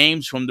watch the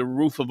games from the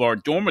roof of our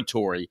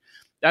dormitory.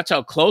 That's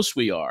how close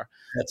we are.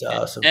 That's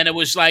awesome. And it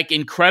was like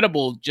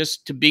incredible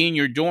just to be in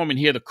your dorm and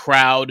hear the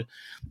crowd.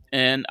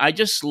 And I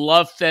just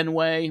love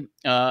Fenway.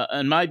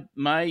 And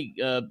my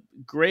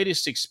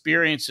greatest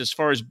experience as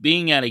far as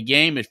being at a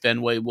game at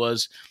Fenway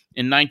was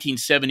in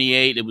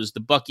 1978. It was the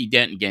Bucky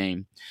Dent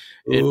game.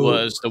 Ooh. It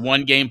was the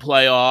one game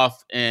playoff,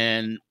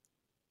 and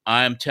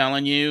I'm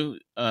telling you,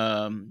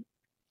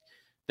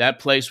 that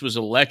place was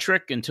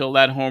electric until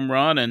that home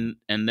run, and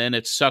then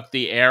it sucked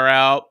the air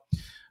out.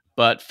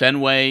 But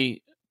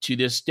Fenway, to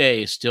this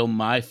day, is still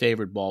my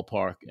favorite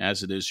ballpark,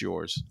 as it is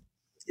yours.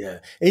 Yeah.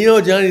 And you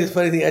know, Johnny, the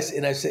funny thing,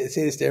 I say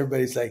this to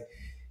everybody, it's like,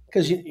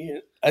 because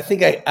I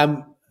think I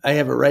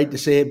have a right to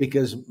say it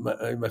because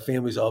my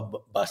family's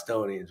all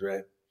Bostonians,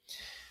 right?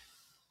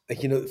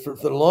 Like, for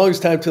the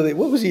longest time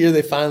what was the year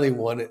they finally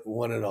won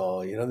it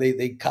all?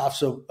 They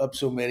coughed up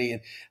so many.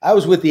 And I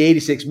was with the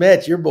 86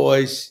 Mets, your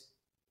boys,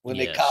 when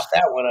they coughed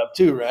that one up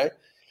too, right?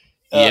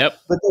 Yep.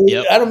 But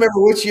I don't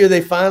remember which year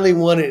they finally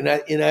won it.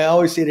 And I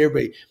always say to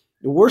everybody,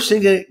 the worst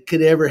thing that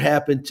could ever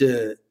happen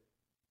to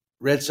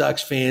Red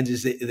Sox fans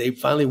is they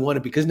finally won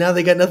it because now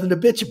they got nothing to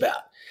bitch about.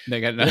 They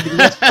got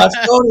that's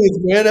Bostonians,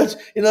 man.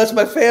 That's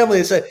my family.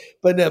 It's like,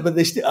 but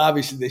they still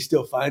obviously they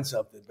still find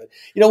something. But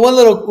one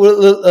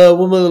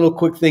little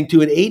quick thing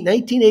too. In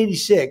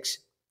 1986,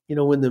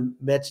 when the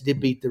Mets did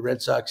beat the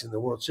Red Sox in the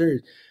World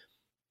Series,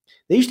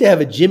 they used to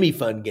have a Jimmy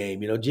Fund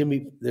game.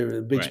 Jimmy, they're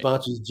the big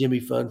sponsors of Jimmy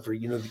Fund for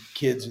the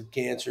kids with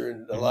cancer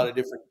and a lot of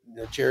different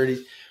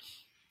charities.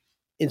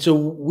 And so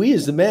we,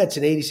 as the Mets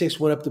in '86,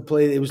 went up to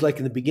play. It was like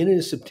in the beginning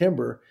of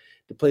September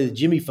to play the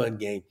Jimmy Fund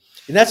game.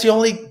 And that's the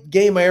only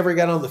game I ever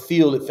got on the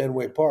field at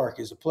Fenway Park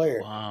as a player.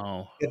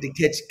 Wow. Got to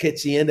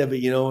catch the end of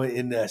it,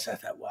 and so I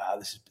thought, wow,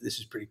 this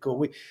is pretty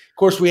cool. Of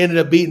course, we ended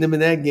up beating them in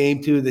that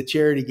game too, the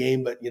charity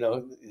game, but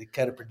it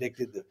kind of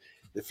predicted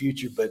the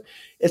future. But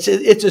it's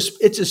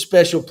a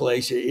special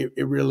place. It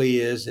really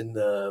is. And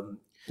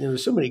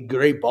there's so many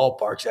great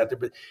ballparks out there.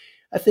 But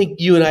I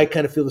think you and I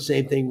kind of feel the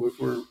same thing.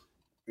 We're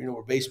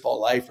baseball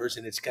lifers,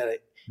 and it's kind of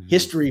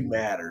history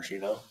matters,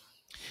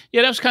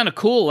 Yeah, that was kind of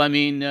cool. I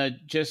mean,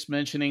 just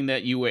mentioning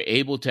that you were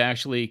able to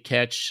actually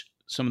catch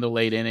some of the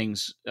late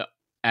innings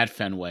at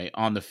Fenway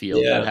on the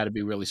field. Yeah. That had to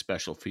be really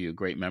special for you.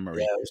 Great memory.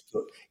 Yeah, it was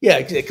cool.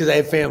 Yeah, because I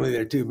have family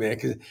there too, man.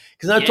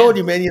 Because I told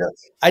you, man,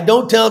 I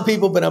don't tell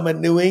people, but I'm a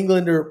New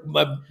Englander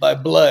by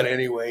blood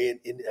anyway.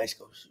 And I just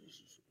go.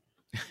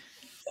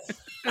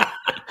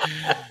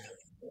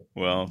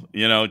 Well,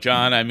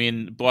 John, I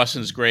mean,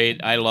 Boston's great.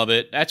 I love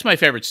it. That's my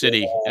favorite city.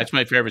 Yeah. That's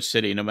my favorite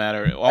city. No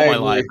matter all my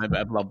life,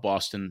 I've loved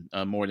Boston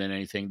more than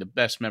anything. The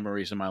best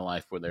memories of my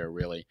life were there,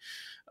 really.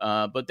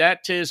 But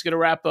that is going to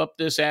wrap up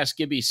this Ask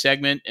Gibby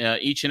segment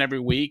each and every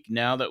week.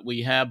 Now that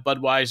we have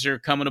Budweiser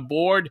coming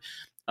aboard,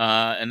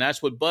 and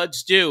that's what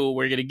buds do.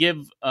 We're going to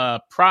give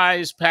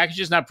gift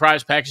packages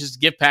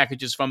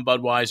from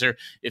Budweiser.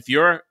 If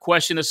your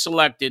question is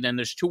selected, and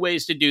there's two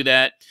ways to do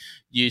that.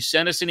 You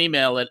send us an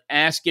email at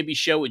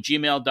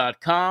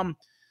askgibbyshow@gmail.com,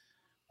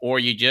 or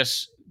you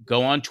just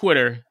go on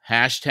Twitter,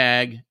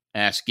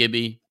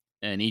 #AskGibby,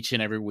 and each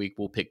and every week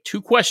we'll pick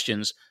two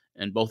questions,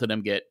 and both of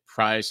them get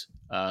prize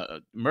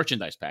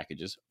merchandise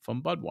packages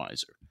from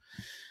Budweiser.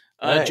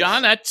 Nice.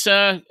 John, that's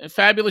a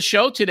fabulous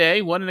show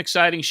today. What an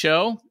exciting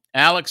show.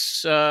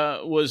 Alex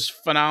was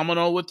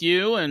phenomenal with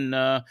you,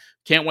 and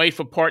can't wait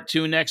for part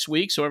 2 next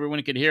week so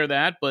everyone can hear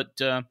that.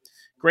 But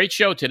great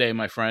show today,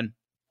 my friend.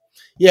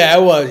 Yeah,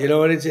 it was.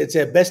 It's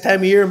the best time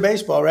of year in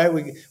baseball, right?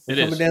 We're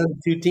coming down to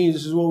 2 teams.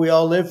 This is what we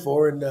all live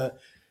for, and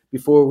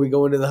before we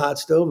go into the hot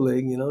stove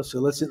league, so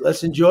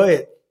let's enjoy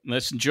it.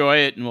 Let's enjoy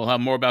it, and we'll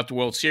have more about the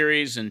World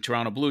Series and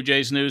Toronto Blue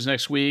Jays news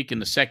next week, and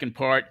the second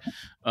part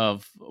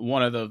of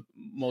one of the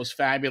most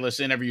fabulous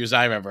interviews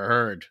I've ever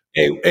heard.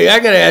 Hey, I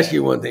got to ask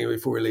you one thing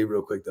before we leave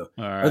real quick, though.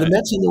 All right. Are the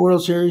Mets in the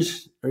World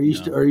Series? Are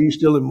you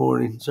still in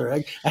mourning?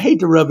 Sorry, I hate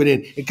to rub it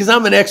in because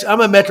I'm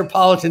a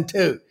Metropolitan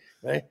too,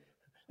 right?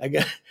 I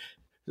got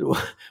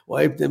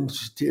wipe them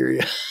teary.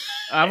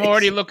 I'm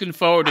already looking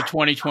forward to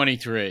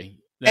 2023.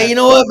 Hey, you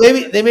know what?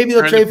 Maybe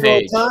they'll trade for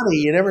Ohtani.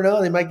 You never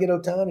know; they might get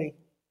Ohtani.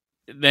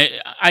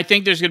 I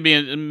think there's going to be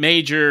a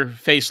major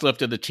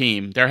facelift of the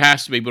team. There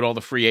has to be, with all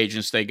the free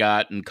agents they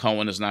got, and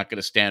Cohen is not going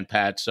to stand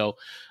pat. So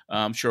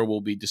I'm sure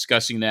we'll be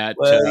discussing that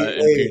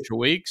in future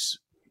weeks.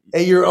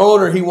 Hey, your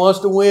owner, he wants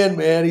to win,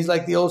 man. He's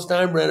like the old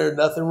Steinbrenner.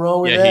 Nothing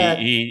wrong with that.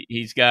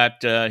 He's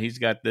got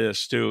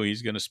this too.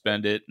 He's going to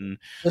spend it, and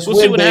we'll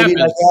see what happens.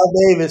 Like Al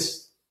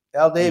Davis.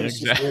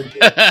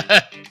 Exactly.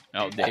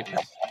 Al Davis.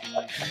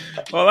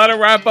 Well, that'll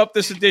wrap up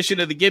this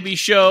edition of the Gibby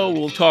Show.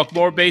 We'll talk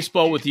more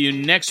baseball with you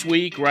next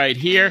week right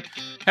here.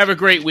 Have a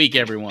great week,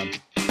 everyone.